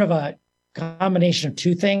 it's sort of a combination of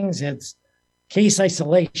two things. It's case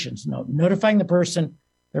isolations, notifying the person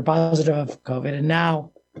they're positive of COVID. And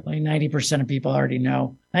now like 90% of people already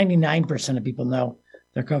know, 99% of people know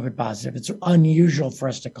they're COVID positive. It's unusual for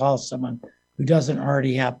us to call someone who doesn't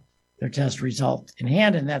already have their test result in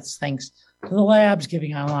hand. And that's thanks to the labs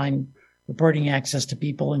giving online reporting access to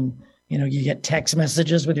people and you get text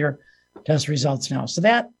messages with your test results now. So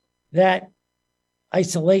that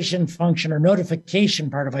isolation function or notification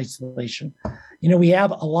part of isolation, we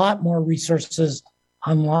have a lot more resources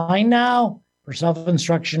online now for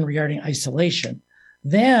self-instruction regarding isolation.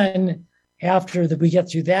 Then after we get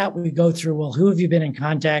through that, we go through, well, who have you been in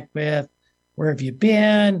contact with? Where have you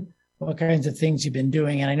been? What kinds of things you've been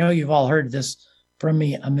doing? And I know you've all heard this from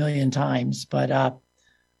me a million times, but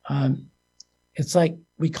it's like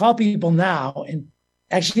we call people now, and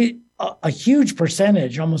actually a huge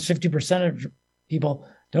percentage, almost 50% of people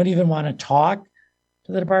don't even want to talk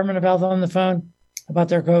to the Department of Health on the phone about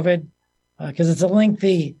their COVID because it's a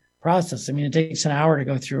lengthy process. I mean, it takes an hour to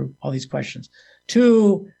go through all these questions.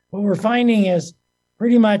 Two, what we're finding is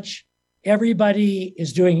pretty much everybody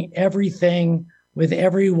is doing everything with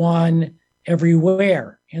everyone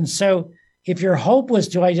everywhere. And so if your hope was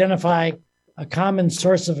to identify a common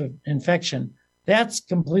source of infection, that's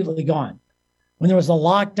completely gone. When there was a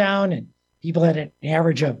lockdown and people had an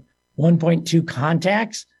average of 1.2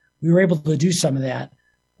 contacts, we were able to do some of that,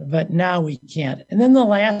 but now we can't. And then the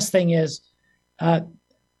last thing is,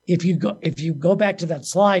 if you go back to that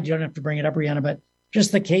slide, you don't have to bring it up, Brianna, but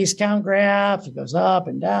just the case count graph, it goes up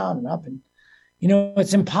and down and up. And,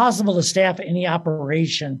 it's impossible to staff any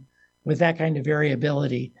operation with that kind of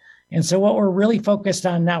variability. And so what we're really focused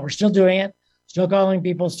on now, we're still doing it, still calling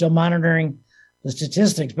people, still monitoring the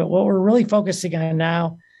statistics. But what we're really focusing on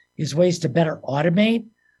now is ways to better automate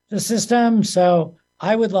the system. So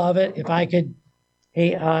I would love it if I could,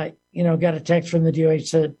 got a text from the DOH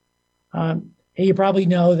said, hey, you probably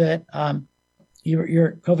know that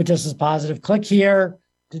your COVID test is positive. Click here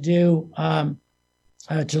to do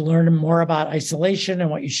to learn more about isolation and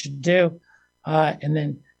what you should do, and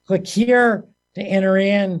then click here to enter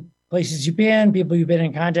in places you've been, people you've been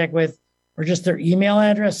in contact with, or just their email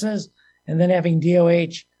addresses, and then having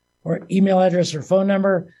DOH or email address or phone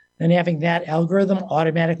number, then having that algorithm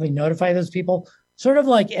automatically notify those people, sort of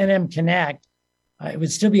like NM Connect. It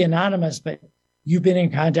would still be anonymous, but you've been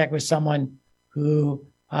in contact with someone who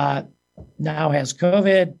now has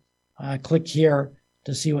COVID. Click here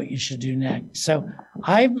to see what you should do next. So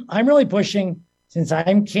I'm really pushing, since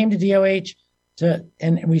I came to DOH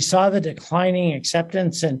and we saw the declining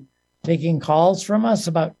acceptance and taking calls from us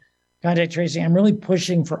about contact tracing. I'm really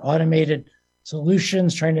pushing for automated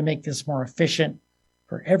solutions, trying to make this more efficient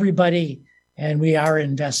for everybody. And we are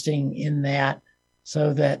investing in that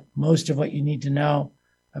so that most of what you need to know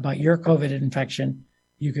about your COVID infection,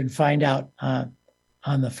 you can find out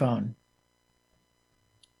on the phone.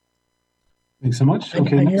 Thanks so much.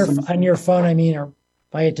 Okay, on your phone, I mean, or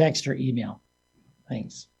via text or email.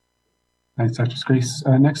 Thanks. Thanks, Dr. Grace.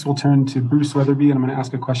 Next, we'll turn to Bruce Weatherby, and I'm going to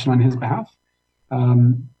ask a question on his behalf.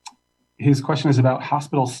 His question is about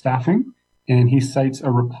hospital staffing, and he cites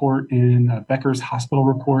a report in Becker's hospital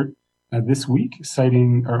report this week,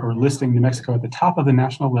 citing or listing New Mexico at the top of the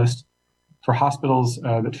national list for hospitals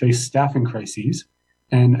that face staffing crises.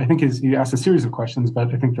 And I think he asked a series of questions,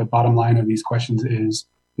 but I think the bottom line of these questions is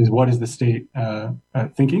what is the state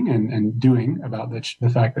thinking and doing about the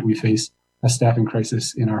fact that we face a staffing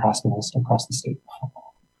crisis in our hospitals across the state?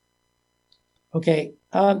 Okay,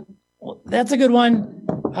 well, that's a good one.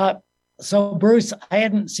 So Bruce, I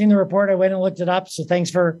hadn't seen the report. I went and looked it up. So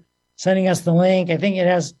thanks for sending us the link. I think it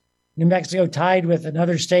has New Mexico tied with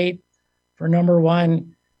another state for number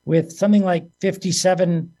one, with something like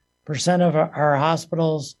 57% of our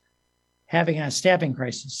hospitals having a staffing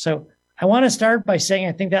crisis. So I want to start by saying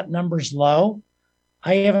I think that number's low.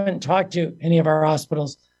 I haven't talked to any of our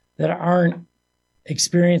hospitals that aren't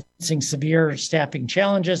experiencing severe staffing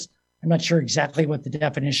challenges. I'm not sure exactly what the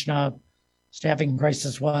definition of staffing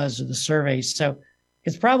crisis was or the survey. So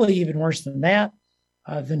it's probably even worse than that,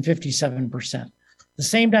 than 57%. At the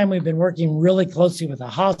same time, we've been working really closely with the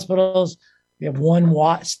hospitals. We have one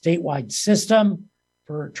statewide system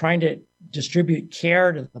for trying to distribute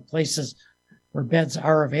care to the places where beds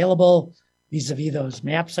are available, vis-a-vis those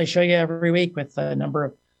maps I show you every week with the number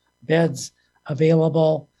of beds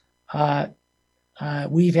available.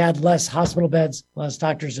 We've had less hospital beds, less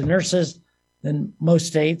doctors and nurses than most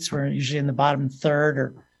states. We're usually in the bottom third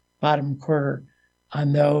or bottom quarter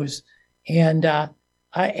on those. And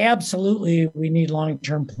absolutely, we need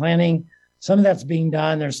long-term planning. Some of that's being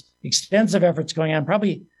done. There's extensive efforts going on.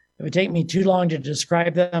 Probably it would take me too long to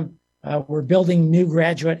describe them. We're building new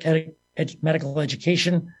graduate medical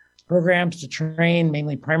education programs to train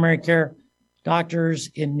mainly primary care doctors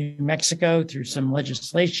in New Mexico through some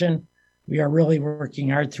legislation. We are really working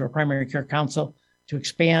hard through a primary care council to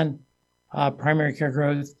expand primary care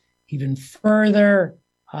growth even further.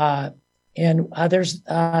 And others.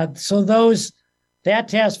 So those that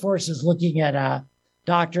task force is looking at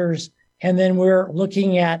doctors, and then we're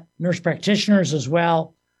looking at nurse practitioners as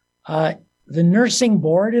well. The nursing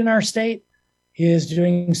board in our state is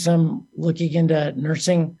doing some looking into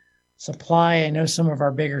nursing supply. I know some of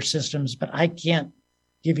our bigger systems, but I can't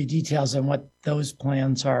give you details on what those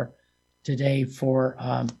plans are today for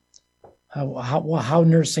how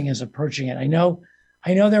nursing is approaching it. I know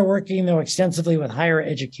they're working though extensively with higher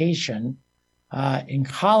education in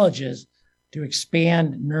colleges to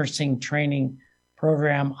expand nursing training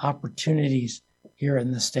program opportunities here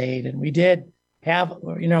in the state. And we did have,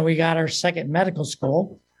 we got our second medical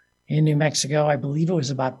school in New Mexico. I believe it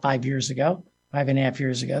was about 5 years ago, 5.5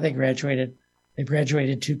 years ago. They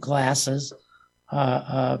graduated 2 classes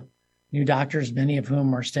of new doctors, many of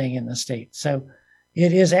whom are staying in the state. So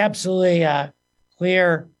it is absolutely a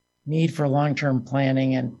clear need for long-term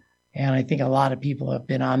planning. And I think a lot of people have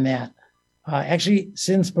been on that. Actually,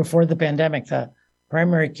 since before the pandemic, the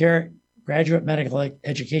primary care graduate medical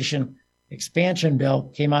education expansion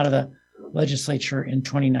bill came out of the legislature in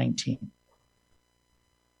 2019.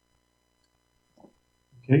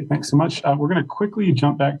 Okay, thanks so much. We're going to quickly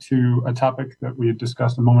jump back to a topic that we had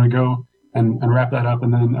discussed a moment ago and wrap that up.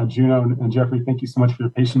 And then Juno and Jeffrey, thank you so much for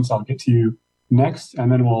your patience. I'll get to you next,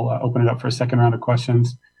 and then we'll open it up for a second round of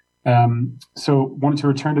questions. So wanted to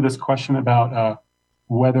return to this question about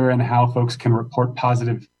whether and how folks can report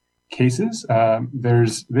positive cases.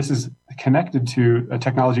 This is connected to a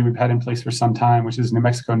technology we've had in place for some time, which is New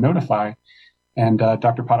Mexico Notify. And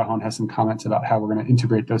Dr. Patajon has some comments about how we're going to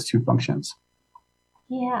integrate those two functions.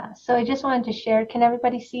 Yeah, so I just wanted to share, can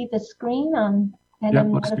everybody see the screen on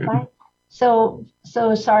NM Notify? Good. So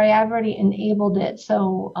sorry, I've already enabled it.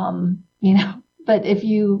 So, but if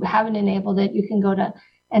you haven't enabled it, you can go to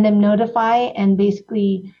NM Notify and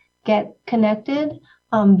basically get connected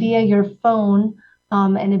via your phone.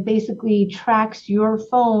 And it basically tracks your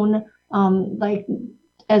phone like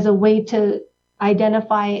as a way to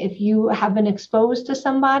identify if you have been exposed to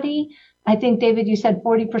somebody. I think, David, you said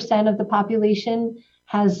 40% of the population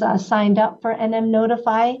has signed up for NM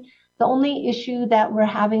Notify. The only issue that we're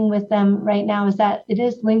having with them right now is that it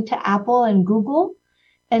is linked to Apple and Google.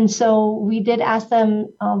 And so we did ask them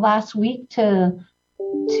last week to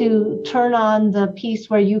turn on the piece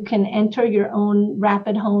where you can enter your own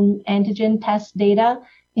rapid home antigen test data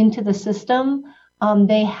into the system.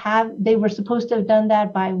 They were supposed to have done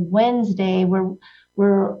that by Wednesday, which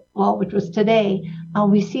was today.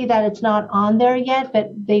 We see that it's not on there yet, but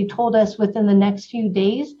they told us within the next few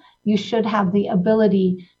days, you should have the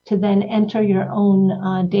ability to then enter your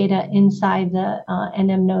own data inside the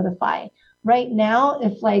NM Notify. Right now,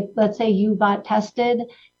 if let's say you got tested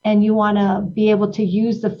and you want to be able to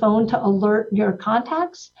use the phone to alert your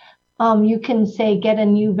contacts, you can say, get a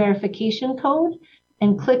new verification code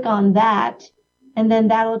and click on that. And then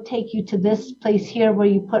that'll take you to this place here where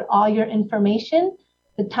you put all your information,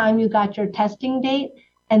 the time you got your testing date,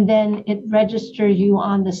 and then it registers you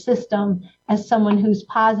on the system as someone who's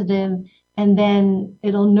positive, and then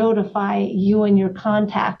it'll notify you and your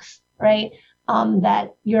contacts, right?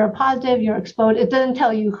 That you're positive, you're exposed. It doesn't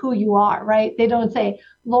tell you who you are, right? They don't say,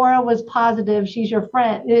 Laura was positive, she's your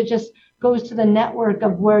friend. It just goes to the network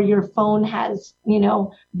of where your phone has,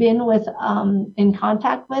 been with, in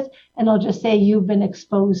contact with, and it'll just say you've been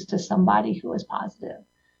exposed to somebody who is positive.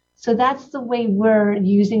 So that's the way we're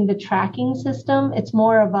using the tracking system. It's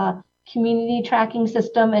more of a community tracking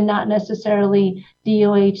system and not necessarily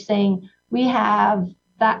DOH saying, we have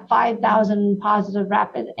that 5,000 positive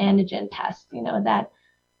rapid antigen tests,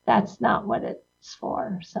 that's not what it's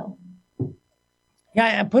for. So.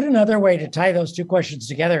 Yeah, I put another way to tie those two questions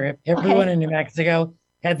together. If everyone in New Mexico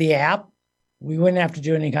had the app, we wouldn't have to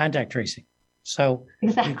do any contact tracing. So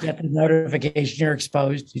exactly. You get the notification you're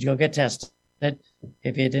exposed, you go get tested.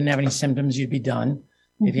 If you didn't have any symptoms, you'd be done.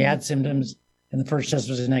 Mm-hmm. If you had symptoms and the first test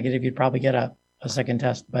was negative, you'd probably get a second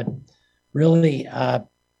test. But really,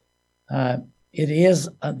 it is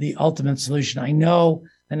the ultimate solution. I know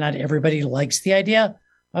that not everybody likes the idea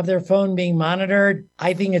of their phone being monitored.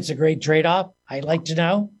 I think it's a great trade-off. I like to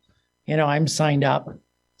know, I'm signed up.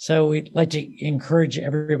 So we'd like to encourage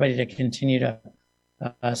everybody to continue to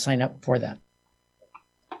sign up for that.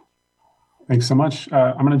 Thanks so much.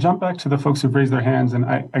 I'm going to jump back to the folks who've raised their hands, and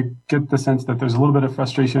I get the sense that there's a little bit of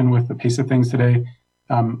frustration with the pace of things today,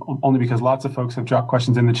 only because lots of folks have dropped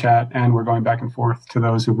questions in the chat, and we're going back and forth to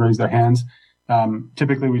those who've raised their hands.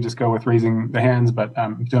 Typically, we just go with raising the hands, but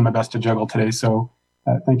I'm doing my best to juggle today. So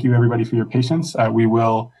thank you, everybody, for your patience.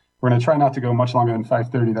 We're going to try not to go much longer than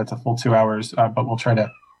 5:30. That's a full 2 hours, but we'll try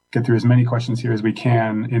to get through as many questions here as we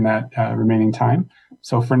can in that remaining time.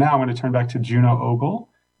 So for now, I'm going to turn back to Juno Ogle.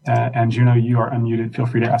 And Juno, you are unmuted. Feel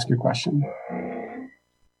free to ask your question.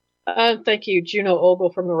 Thank you, Juno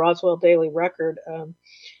Ogle from the Roswell Daily Record.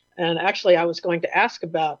 And actually, I was going to ask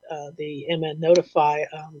about the MN Notify.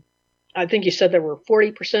 I think you said there were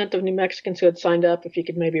 40% of New Mexicans who had signed up. If you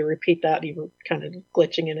could maybe repeat that, you were kind of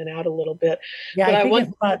glitching in and out a little bit. Yeah, but I think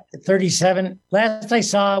it's about 37. Last I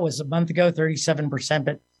saw was a month ago, 37%,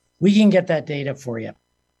 but we can get that data for you.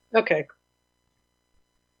 Okay.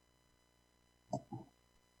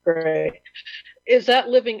 Great. Is that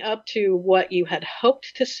living up to what you had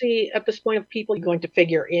hoped to see at this point of people you're going to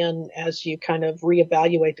figure in as you kind of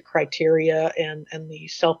reevaluate the criteria and the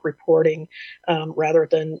self-reporting rather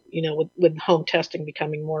than, with home testing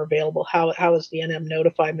becoming more available? How is the NM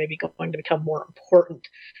Notify maybe going to become more important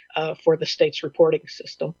for the state's reporting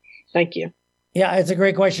system? Thank you. Yeah, it's a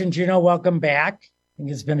great question, Juno. Welcome back. I think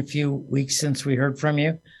it's been a few weeks since we heard from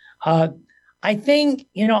you. I think,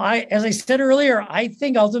 as I said earlier, I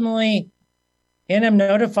think ultimately NM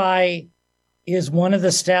Notify is one of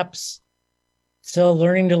the steps to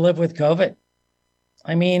learning to live with COVID.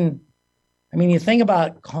 I mean, you think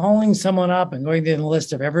about calling someone up and going through the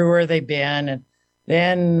list of everywhere they've been and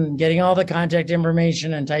then getting all the contact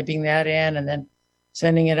information and typing that in and then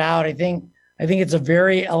sending it out. I think it's a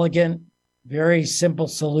very elegant, very simple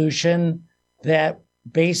solution that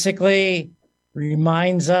basically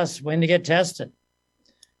reminds us when to get tested,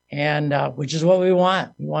 and which is what we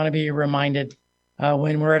want. We want to be reminded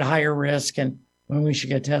when we're at higher risk and when we should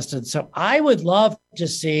get tested. So I would love to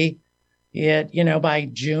see it, by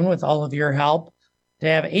June, with all of your help, to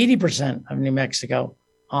have 80% of New Mexico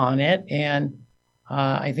on it. And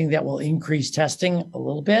I think that will increase testing a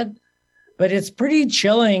little bit, but it's pretty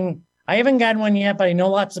chilling. I haven't gotten one yet, but I know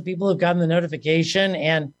lots of people who've gotten the notification,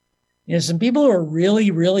 and, some people who are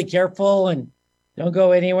really, really careful and don't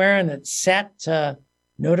go anywhere, and it's set to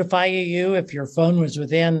notify you if your phone was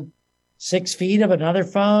within 6 feet of another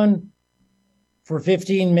phone for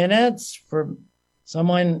 15 minutes for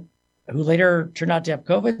someone who later turned out to have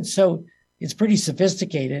COVID. So it's pretty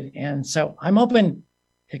sophisticated. And so I'm hoping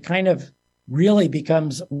it kind of really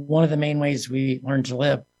becomes one of the main ways we learn to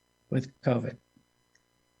live with COVID.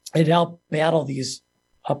 It helped battle these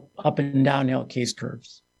up and downhill case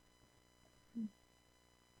curves.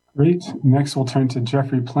 Great. Next, we'll turn to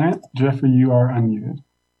Jeffrey Plant. Jeffrey, you are unmuted.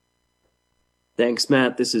 Thanks,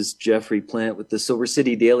 Matt. This is Jeffrey Plant with the Silver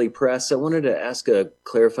City Daily Press. I wanted to ask a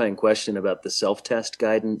clarifying question about the self-test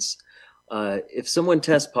guidance. If someone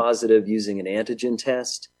tests positive using an antigen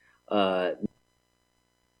test, I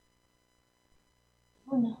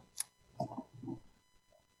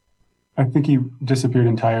think he disappeared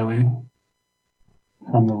entirely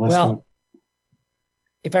from the list. Well,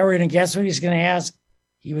 if I were going to guess what he's going to ask,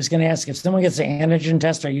 he was going to ask, if someone gets an antigen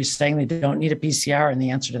test, are you saying they don't need a PCR? And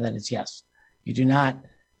the answer to that is yes. You do not.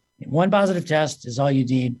 One positive test is all you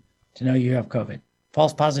need to know you have COVID.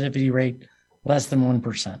 False positivity rate, less than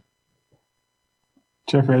 1%.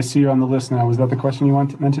 Jeffrey, I see you on the list now. Was that the question you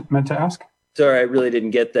meant to ask? Sorry, I really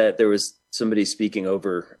didn't get that. There was somebody speaking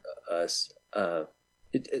over us.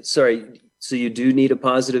 Sorry, so you do need a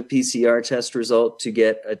positive PCR test result to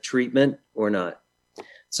get a treatment or not?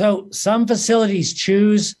 So some facilities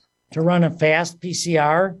choose to run a fast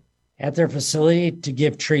PCR at their facility to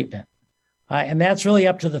give treatment. And that's really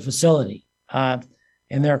up to the facility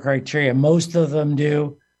in their criteria. Most of them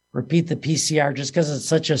do repeat the PCR just because it's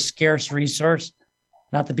such a scarce resource,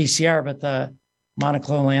 not the PCR, but the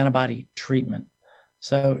monoclonal antibody treatment.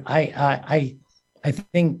 So I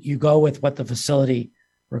think you go with what the facility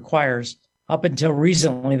requires. Up until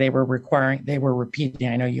recently, they were repeating.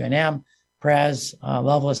 I know UNM, Pres,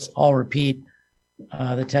 Loveless all repeat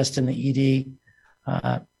the test in the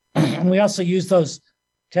ED. And we also use those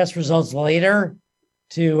test results later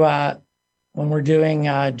to when we're doing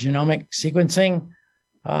genomic sequencing,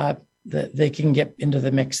 they can get into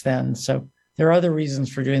the mix then. So there are other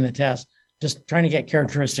reasons for doing the test, just trying to get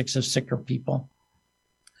characteristics of sicker people.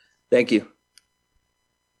 Thank you.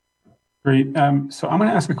 Great. So I'm going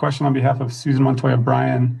to ask a question on behalf of Susan Montoya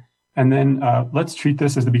Bryan, and then let's treat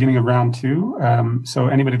this as the beginning of round two. So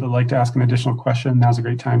anybody that would like to ask an additional question, now's a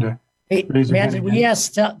great time to raise your hand. Did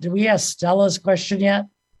we ask Stella's question yet?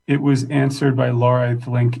 It was answered by Laura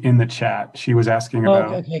Flink in the chat. She was asking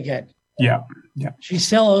about. Okay, good. Yeah. She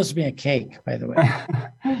still owes me a cake, by the way.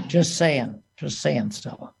 Just saying,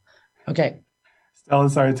 Stella. Okay. Stella,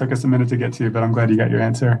 sorry it took us a minute to get to you, but I'm glad you got your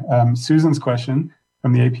answer. Susan's question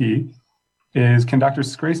from the AP is, can Dr.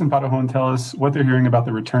 Scrace and Patajon tell us what they're hearing about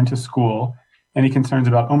the return to school? Any concerns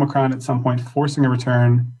about Omicron at some point forcing a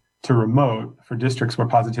return to remote for districts where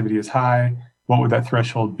positivity is high? What would that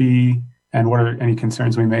threshold be? and what are any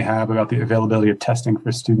concerns we may have about the availability of testing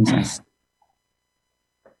for students?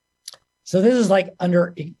 So this is like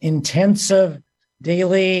under intensive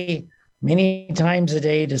daily, many times a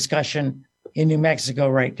day discussion in New Mexico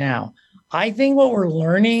right now. I think what we're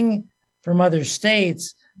learning from other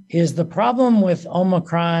states is the problem with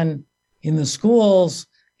Omicron in the schools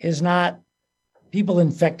is not people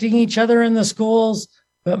infecting each other in the schools,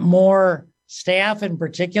 but more staff in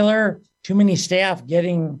particular, too many staff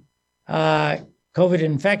getting COVID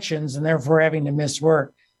infections and therefore having to miss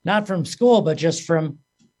work, not from school, but just from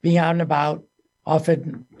being out and about,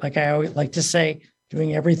 often, like I always like to say,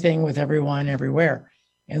 doing everything with everyone everywhere.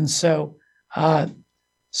 And so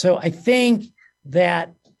I think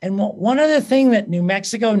that, and one other thing that New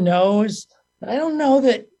Mexico knows, I don't know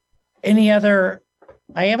that any other,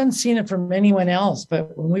 I haven't seen it from anyone else,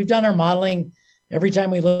 but when we've done our modeling, every time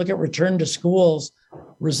we look at return to schools,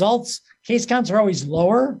 results, case counts are always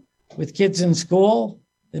lower with kids in school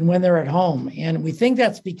than when they're at home. And we think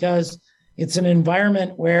that's because it's an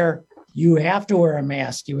environment where you have to wear a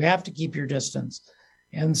mask, you have to keep your distance.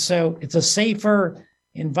 And so it's a safer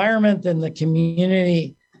environment than the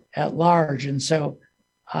community at large. And so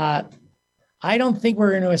I don't think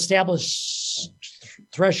we're going to establish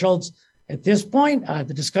thresholds at this point.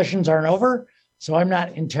 The discussions aren't over, so I'm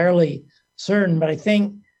not entirely certain, but I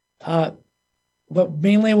think what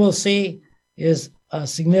mainly we'll see is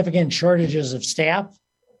significant shortages of staff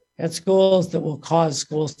at schools that will cause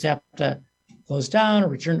school staff to close down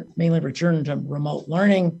or mainly return to remote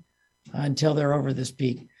learning until they're over this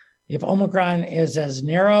peak. If Omicron is as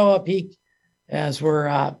narrow a peak as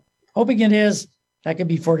we're hoping it is, that could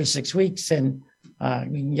be 4 to 6 weeks, and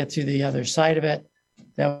we can get to the other side of it.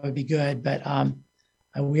 That would be good. But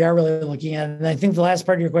we are really looking at it. And I think the last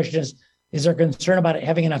part of your question is there concern about it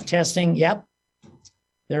having enough testing? Yep,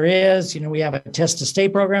 there is. We have a test to stay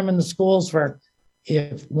program in the schools where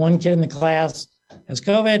if one kid in the class has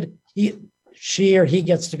COVID, she or he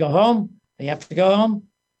gets to go home. They have to go home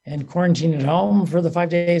and quarantine at home for the 5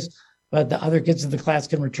 days. But the other kids in the class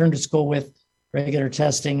can return to school with regular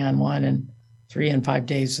testing on 1 and 3 and 5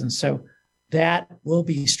 days. And so that will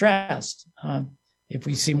be stressed if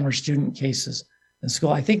we see more student cases in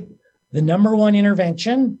school. I think the number one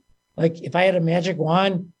intervention, like if I had a magic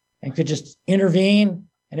wand and could just intervene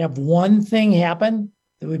and have one thing happen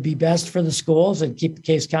that would be best for the schools and keep the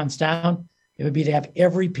case counts down, it would be to have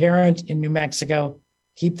every parent in New Mexico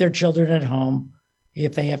keep their children at home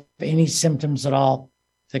if they have any symptoms at all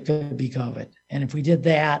that could be COVID. And if we did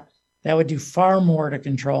that, that would do far more to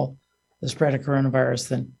control the spread of coronavirus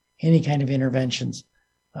than any kind of interventions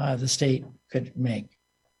the state could make.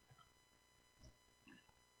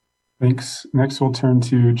 Thanks. Next, we'll turn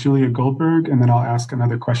to Julia Goldberg, and then I'll ask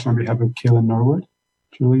another question on behalf of Kaylin Norwood.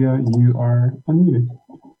 Julia, you are unmuted.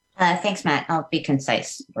 Thanks, Matt. I'll be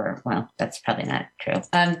concise, well, that's probably not true.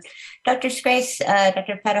 Dr. Scrace,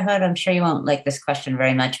 Dr. Pettihood, I'm sure you won't like this question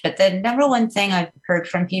very much, but the number one thing I've heard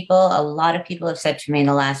from people, a lot of people have said to me in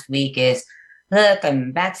the last week is, look,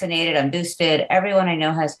 I'm vaccinated, I'm boosted, everyone I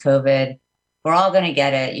know has COVID, we're all going to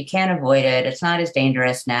get it, you can't avoid it, it's not as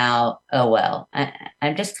dangerous now, oh well.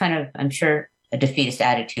 I'm just I'm sure a defeatist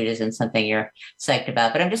attitude isn't something you're psyched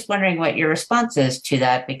about, but I'm just wondering what your response is to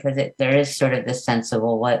that, because there is sort of this sense of,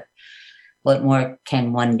 well, what more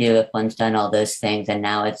can one do if one's done all those things and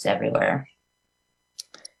now it's everywhere?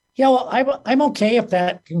 Yeah, well, I'm okay if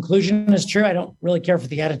that conclusion is true. I don't really care for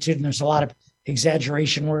the attitude, and there's a lot of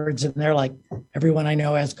exaggeration words in there, like everyone I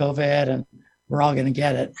know has COVID and we're all going to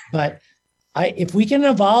get it. But if we can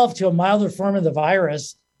evolve to a milder form of the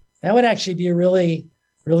virus, that would actually be a really,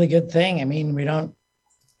 really good thing. I mean, we don't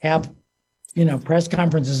have, press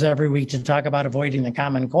conferences every week to talk about avoiding the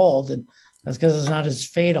common cold, and that's because it's not as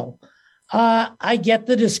fatal. I get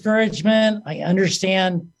the discouragement. I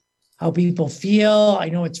understand how people feel. I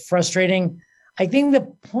know it's frustrating. I think the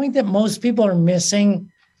point that most people are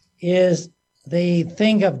missing is they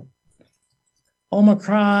think of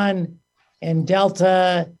Omicron and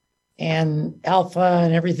Delta and Alpha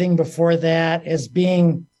and everything before that as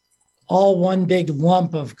being all one big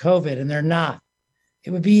lump of COVID, and they're not.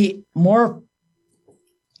 It would be more,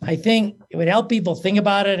 I think it would help people think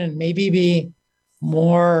about it and maybe be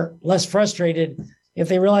less frustrated if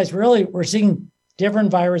they realize really we're seeing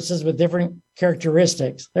different viruses with different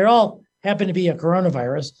characteristics. They all happen to be a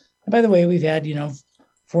coronavirus. And by the way, we've had,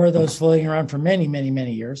 4 of those floating around for many, many,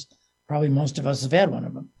 many years. Probably most of us have had one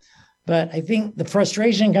of them. But I think the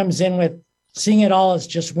frustration comes in with seeing it all as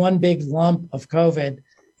just one big lump of COVID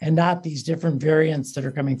and not these different variants that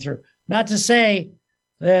are coming through. Not to say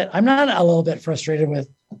that I'm not a little bit frustrated with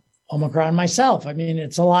Omicron myself. I mean,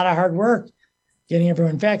 it's a lot of hard work getting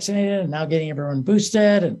everyone vaccinated and now getting everyone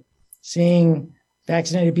boosted and seeing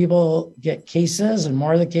vaccinated people get cases and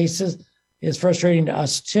more of the cases is frustrating to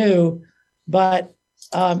us too. But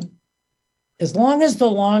as long as the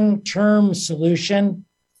long-term solution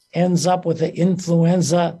ends up with an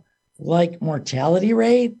influenza-like mortality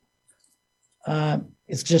rate,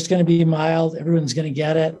 it's just going to be mild. Everyone's going to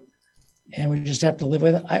get it, and we just have to live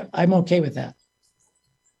with it. I'm okay with that.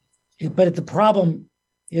 But the problem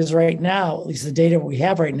is right now, at least the data we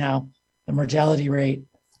have right now, the mortality rate,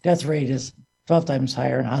 death rate is 12 times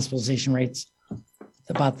higher, and hospitalization rates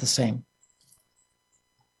about the same.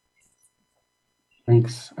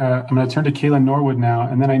 Thanks. I'm going to turn to Kayla Norwood now,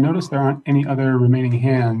 and then I noticed there aren't any other remaining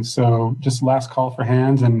hands. So just last call for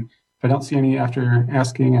hands, and if I don't see any after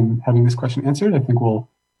asking and having this question answered, I think we'll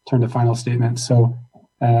turn to final statements. So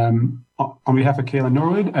on behalf of Kayla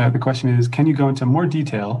Norwood, the question is, can you go into more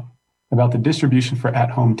detail about the distribution for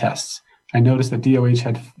at-home tests? I noticed that DOH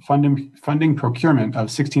had funding procurement of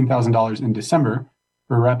 $16,000 in December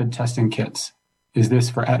for rapid testing kits. Is this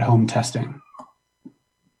for at-home testing?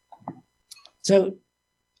 So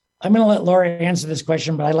I'm going to let Laura answer this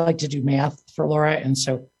question, but I like to do math for Laura. And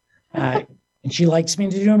so, and she likes me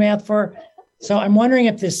to do math for her. So I'm wondering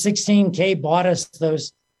if this 16K bought us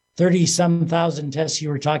those 30-some thousand tests you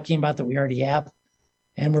were talking about that we already have.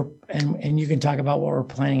 And you can talk about what we're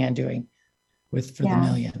planning on doing for the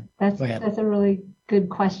million. That's a really good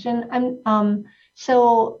question.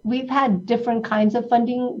 So we've had different kinds of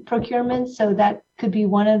funding procurement. So that could be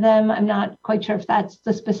one of them. I'm not quite sure if that's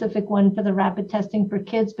the specific one for the rapid testing for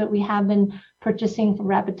kids, but we have been purchasing for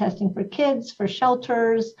rapid testing for kids, for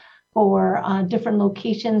shelters, for different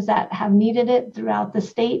locations that have needed it throughout the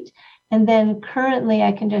state. And then currently,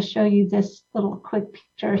 I can just show you this little quick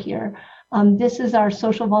picture here. This is our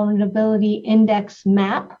social vulnerability index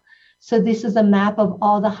map. So this is a map of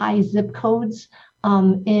all the high zip codes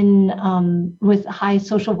with high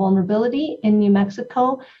social vulnerability in New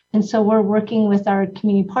Mexico. And so we're working with our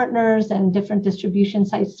community partners and different distribution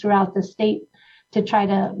sites throughout the state to try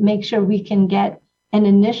to make sure we can get an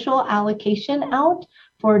initial allocation out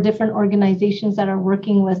for different organizations that are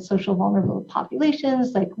working with social vulnerable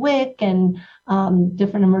populations like WIC and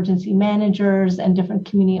different emergency managers and different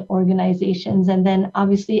community organizations. And then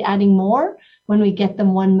obviously adding more when we get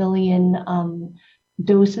them 1 million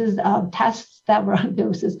doses of tests that were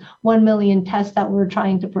 1 million tests that we're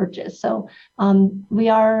trying to purchase. So we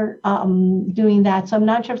are doing that. So I'm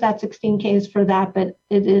not sure if that 16K is for that, but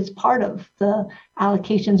it is part of the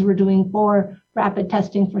allocations we're doing for rapid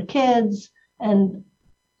testing for kids and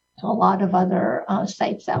a lot of other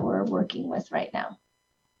sites that we're working with right now.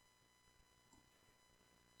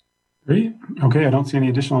 Great. Okay, I don't see any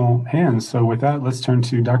additional hands. So with that, let's turn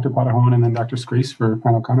to Dr. Patajon and then Dr. Scrace for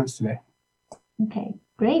final comments today. Okay,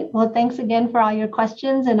 great. Well, thanks again for all your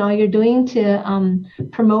questions and all you're doing to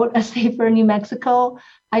promote a safer New Mexico.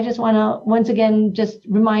 I just want to once again just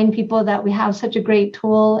remind people that we have such a great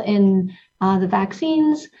tool in the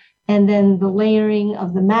vaccines and then the layering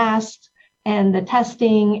of the masks and the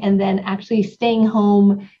testing and then actually staying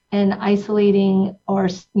home and isolating or,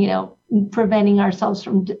 preventing ourselves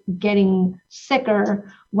from getting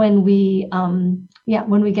sicker when we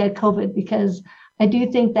get COVID, because I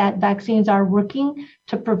do think that vaccines are working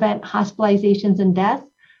to prevent hospitalizations and death.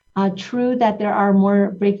 True that there are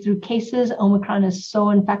more breakthrough cases. Omicron is so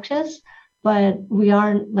infectious, but we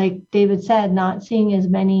aren't, like David said, not seeing as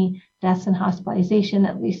many deaths and hospitalization,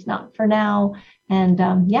 at least not for now. And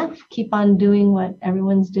keep on doing what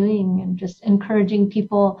everyone's doing and just encouraging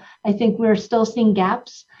people. I think we're still seeing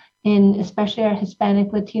gaps in especially our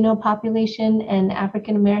Hispanic Latino population and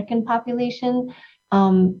African American population.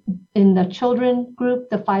 In the children group,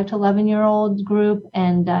 the 5 to 11-year-old group,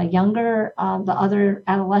 and younger, the other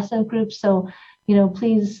adolescent groups. So,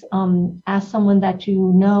 please ask someone that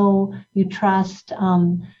you trust,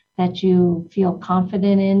 that you feel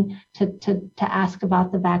confident in to ask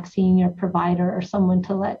about the vaccine, your provider or someone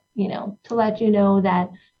to let you know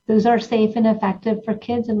that those are safe and effective for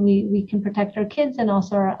kids, and we can protect our kids and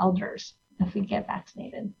also our elders if we get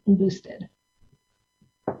vaccinated and boosted.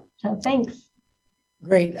 So thanks.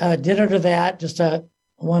 Great. Ditto to that. Just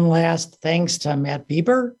one last thanks to Matt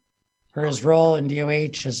Bieber for his role in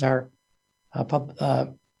DOH as our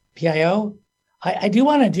PIO. I do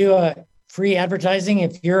want to do a free advertising.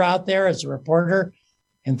 If you're out there as a reporter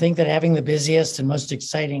and think that having the busiest and most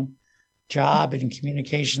exciting job in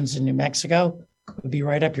communications in New Mexico would be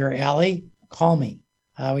right up your alley, call me.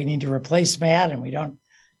 We need to replace Matt, and we don't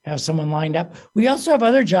have someone lined up. We also have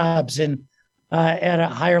other jobs at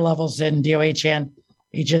higher levels in DOH and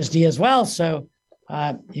HSD as well. So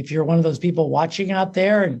if you're one of those people watching out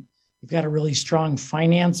there and you've got a really strong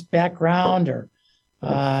finance background, or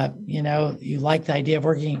you like the idea of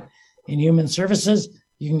working in human services,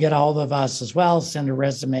 you can get a hold of us as well. Send a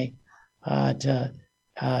resume to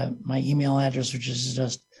my email address, which is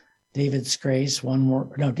just david.scrace,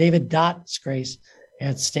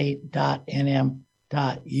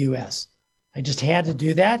 david.scrace@state.nm.us. I just had to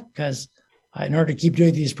do that because in order to keep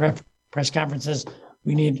doing these press conferences,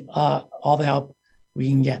 we need all the help we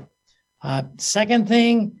can get. Second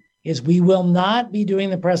thing is we will not be doing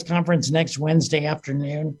the press conference next Wednesday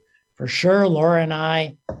afternoon. For sure, Laura and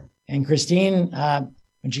I and Christine,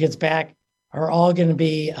 when she gets back, are all going to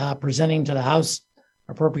be presenting to the House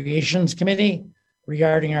Appropriations Committee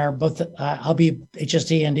regarding our I'll be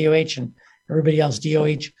HSD and DOH and everybody else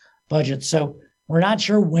DOH budget. So we're not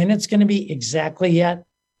sure when it's going to be exactly yet,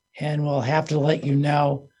 and we'll have to let you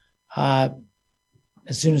know as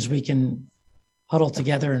soon as we can huddle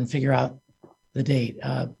together and figure out the date.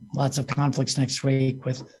 Lots of conflicts next week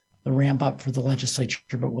with the ramp up for the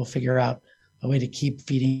legislature, but we'll figure out a way to keep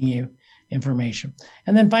feeding you information.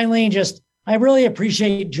 And then finally, I really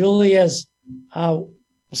appreciate Julia's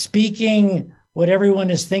speaking what everyone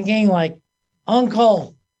is thinking, like,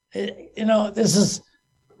 Uncle,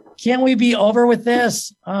 can't we be over with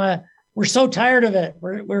this? We're so tired of it.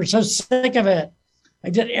 We're so sick of it. I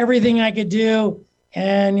did everything I could do,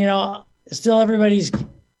 and, still everybody's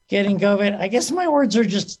getting COVID. I guess my words are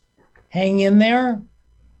just hang in there.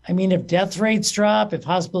 I mean, if death rates drop, if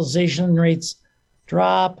hospitalization rates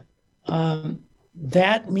drop,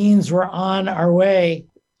 that means we're on our way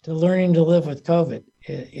to learning to live with COVID.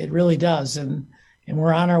 It really does. And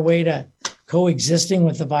we're on our way to coexisting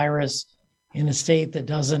with the virus in a state that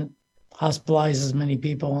doesn't hospitalize as many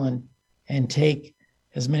people and take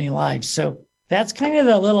as many lives. So that's kind of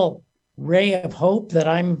the little ray of hope that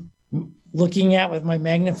I'm looking at with my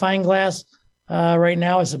magnifying glass right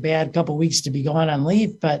now. It's a bad couple of weeks to be going on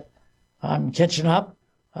leave, but I'm catching up,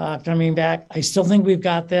 coming back. I still think we've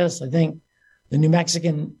got this. I think the New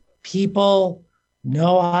Mexican people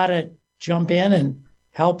know how to jump in and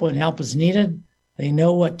help when help is needed. They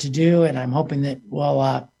know what to do, and I'm hoping that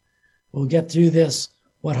we'll get through this,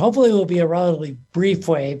 what hopefully will be a relatively brief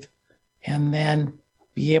wave, and then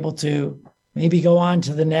be able to maybe go on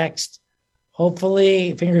to the next,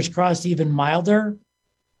 hopefully, fingers crossed, even milder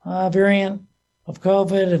variant of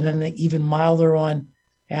COVID, and then the even milder one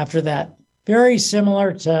after that. Very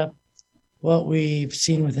similar to what we've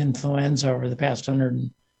seen with influenza over the past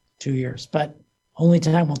 102 years, but only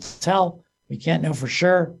time will tell. We can't know for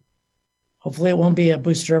sure. Hopefully it won't be a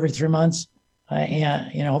booster every 3 months.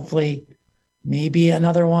 And, hopefully maybe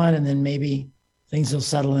another one, and then maybe things will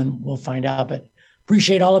settle and we'll find out. But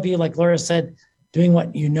appreciate all of you, like Laura said, doing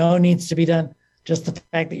what needs to be done. Just the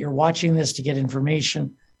fact that you're watching this to get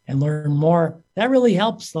information and learn more, that really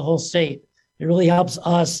helps the whole state. It really helps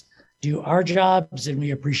us do our jobs, and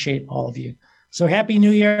we appreciate all of you. So happy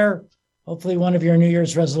New Year. Hopefully one of your New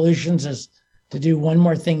Year's resolutions is to do one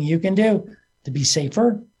more thing you can do to be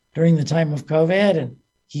safer during the time of COVID and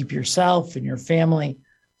keep yourself and your family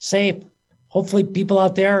safe. Hopefully people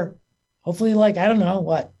out there,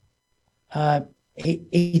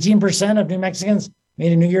 18% of New Mexicans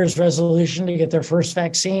made a New Year's resolution to get their first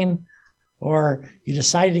vaccine, or you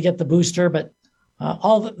decided to get the booster, but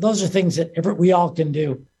those are things that we all can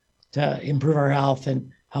do to improve our health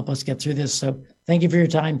and help us get through this. So thank you for your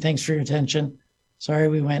time. Thanks for your attention. Sorry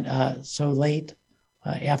we went so late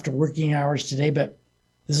after working hours today, but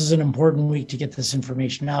this is an important week to get this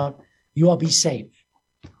information out. You all be safe.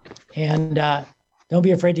 And don't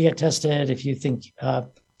be afraid to get tested if you think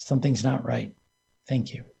something's not right.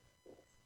 Thank you.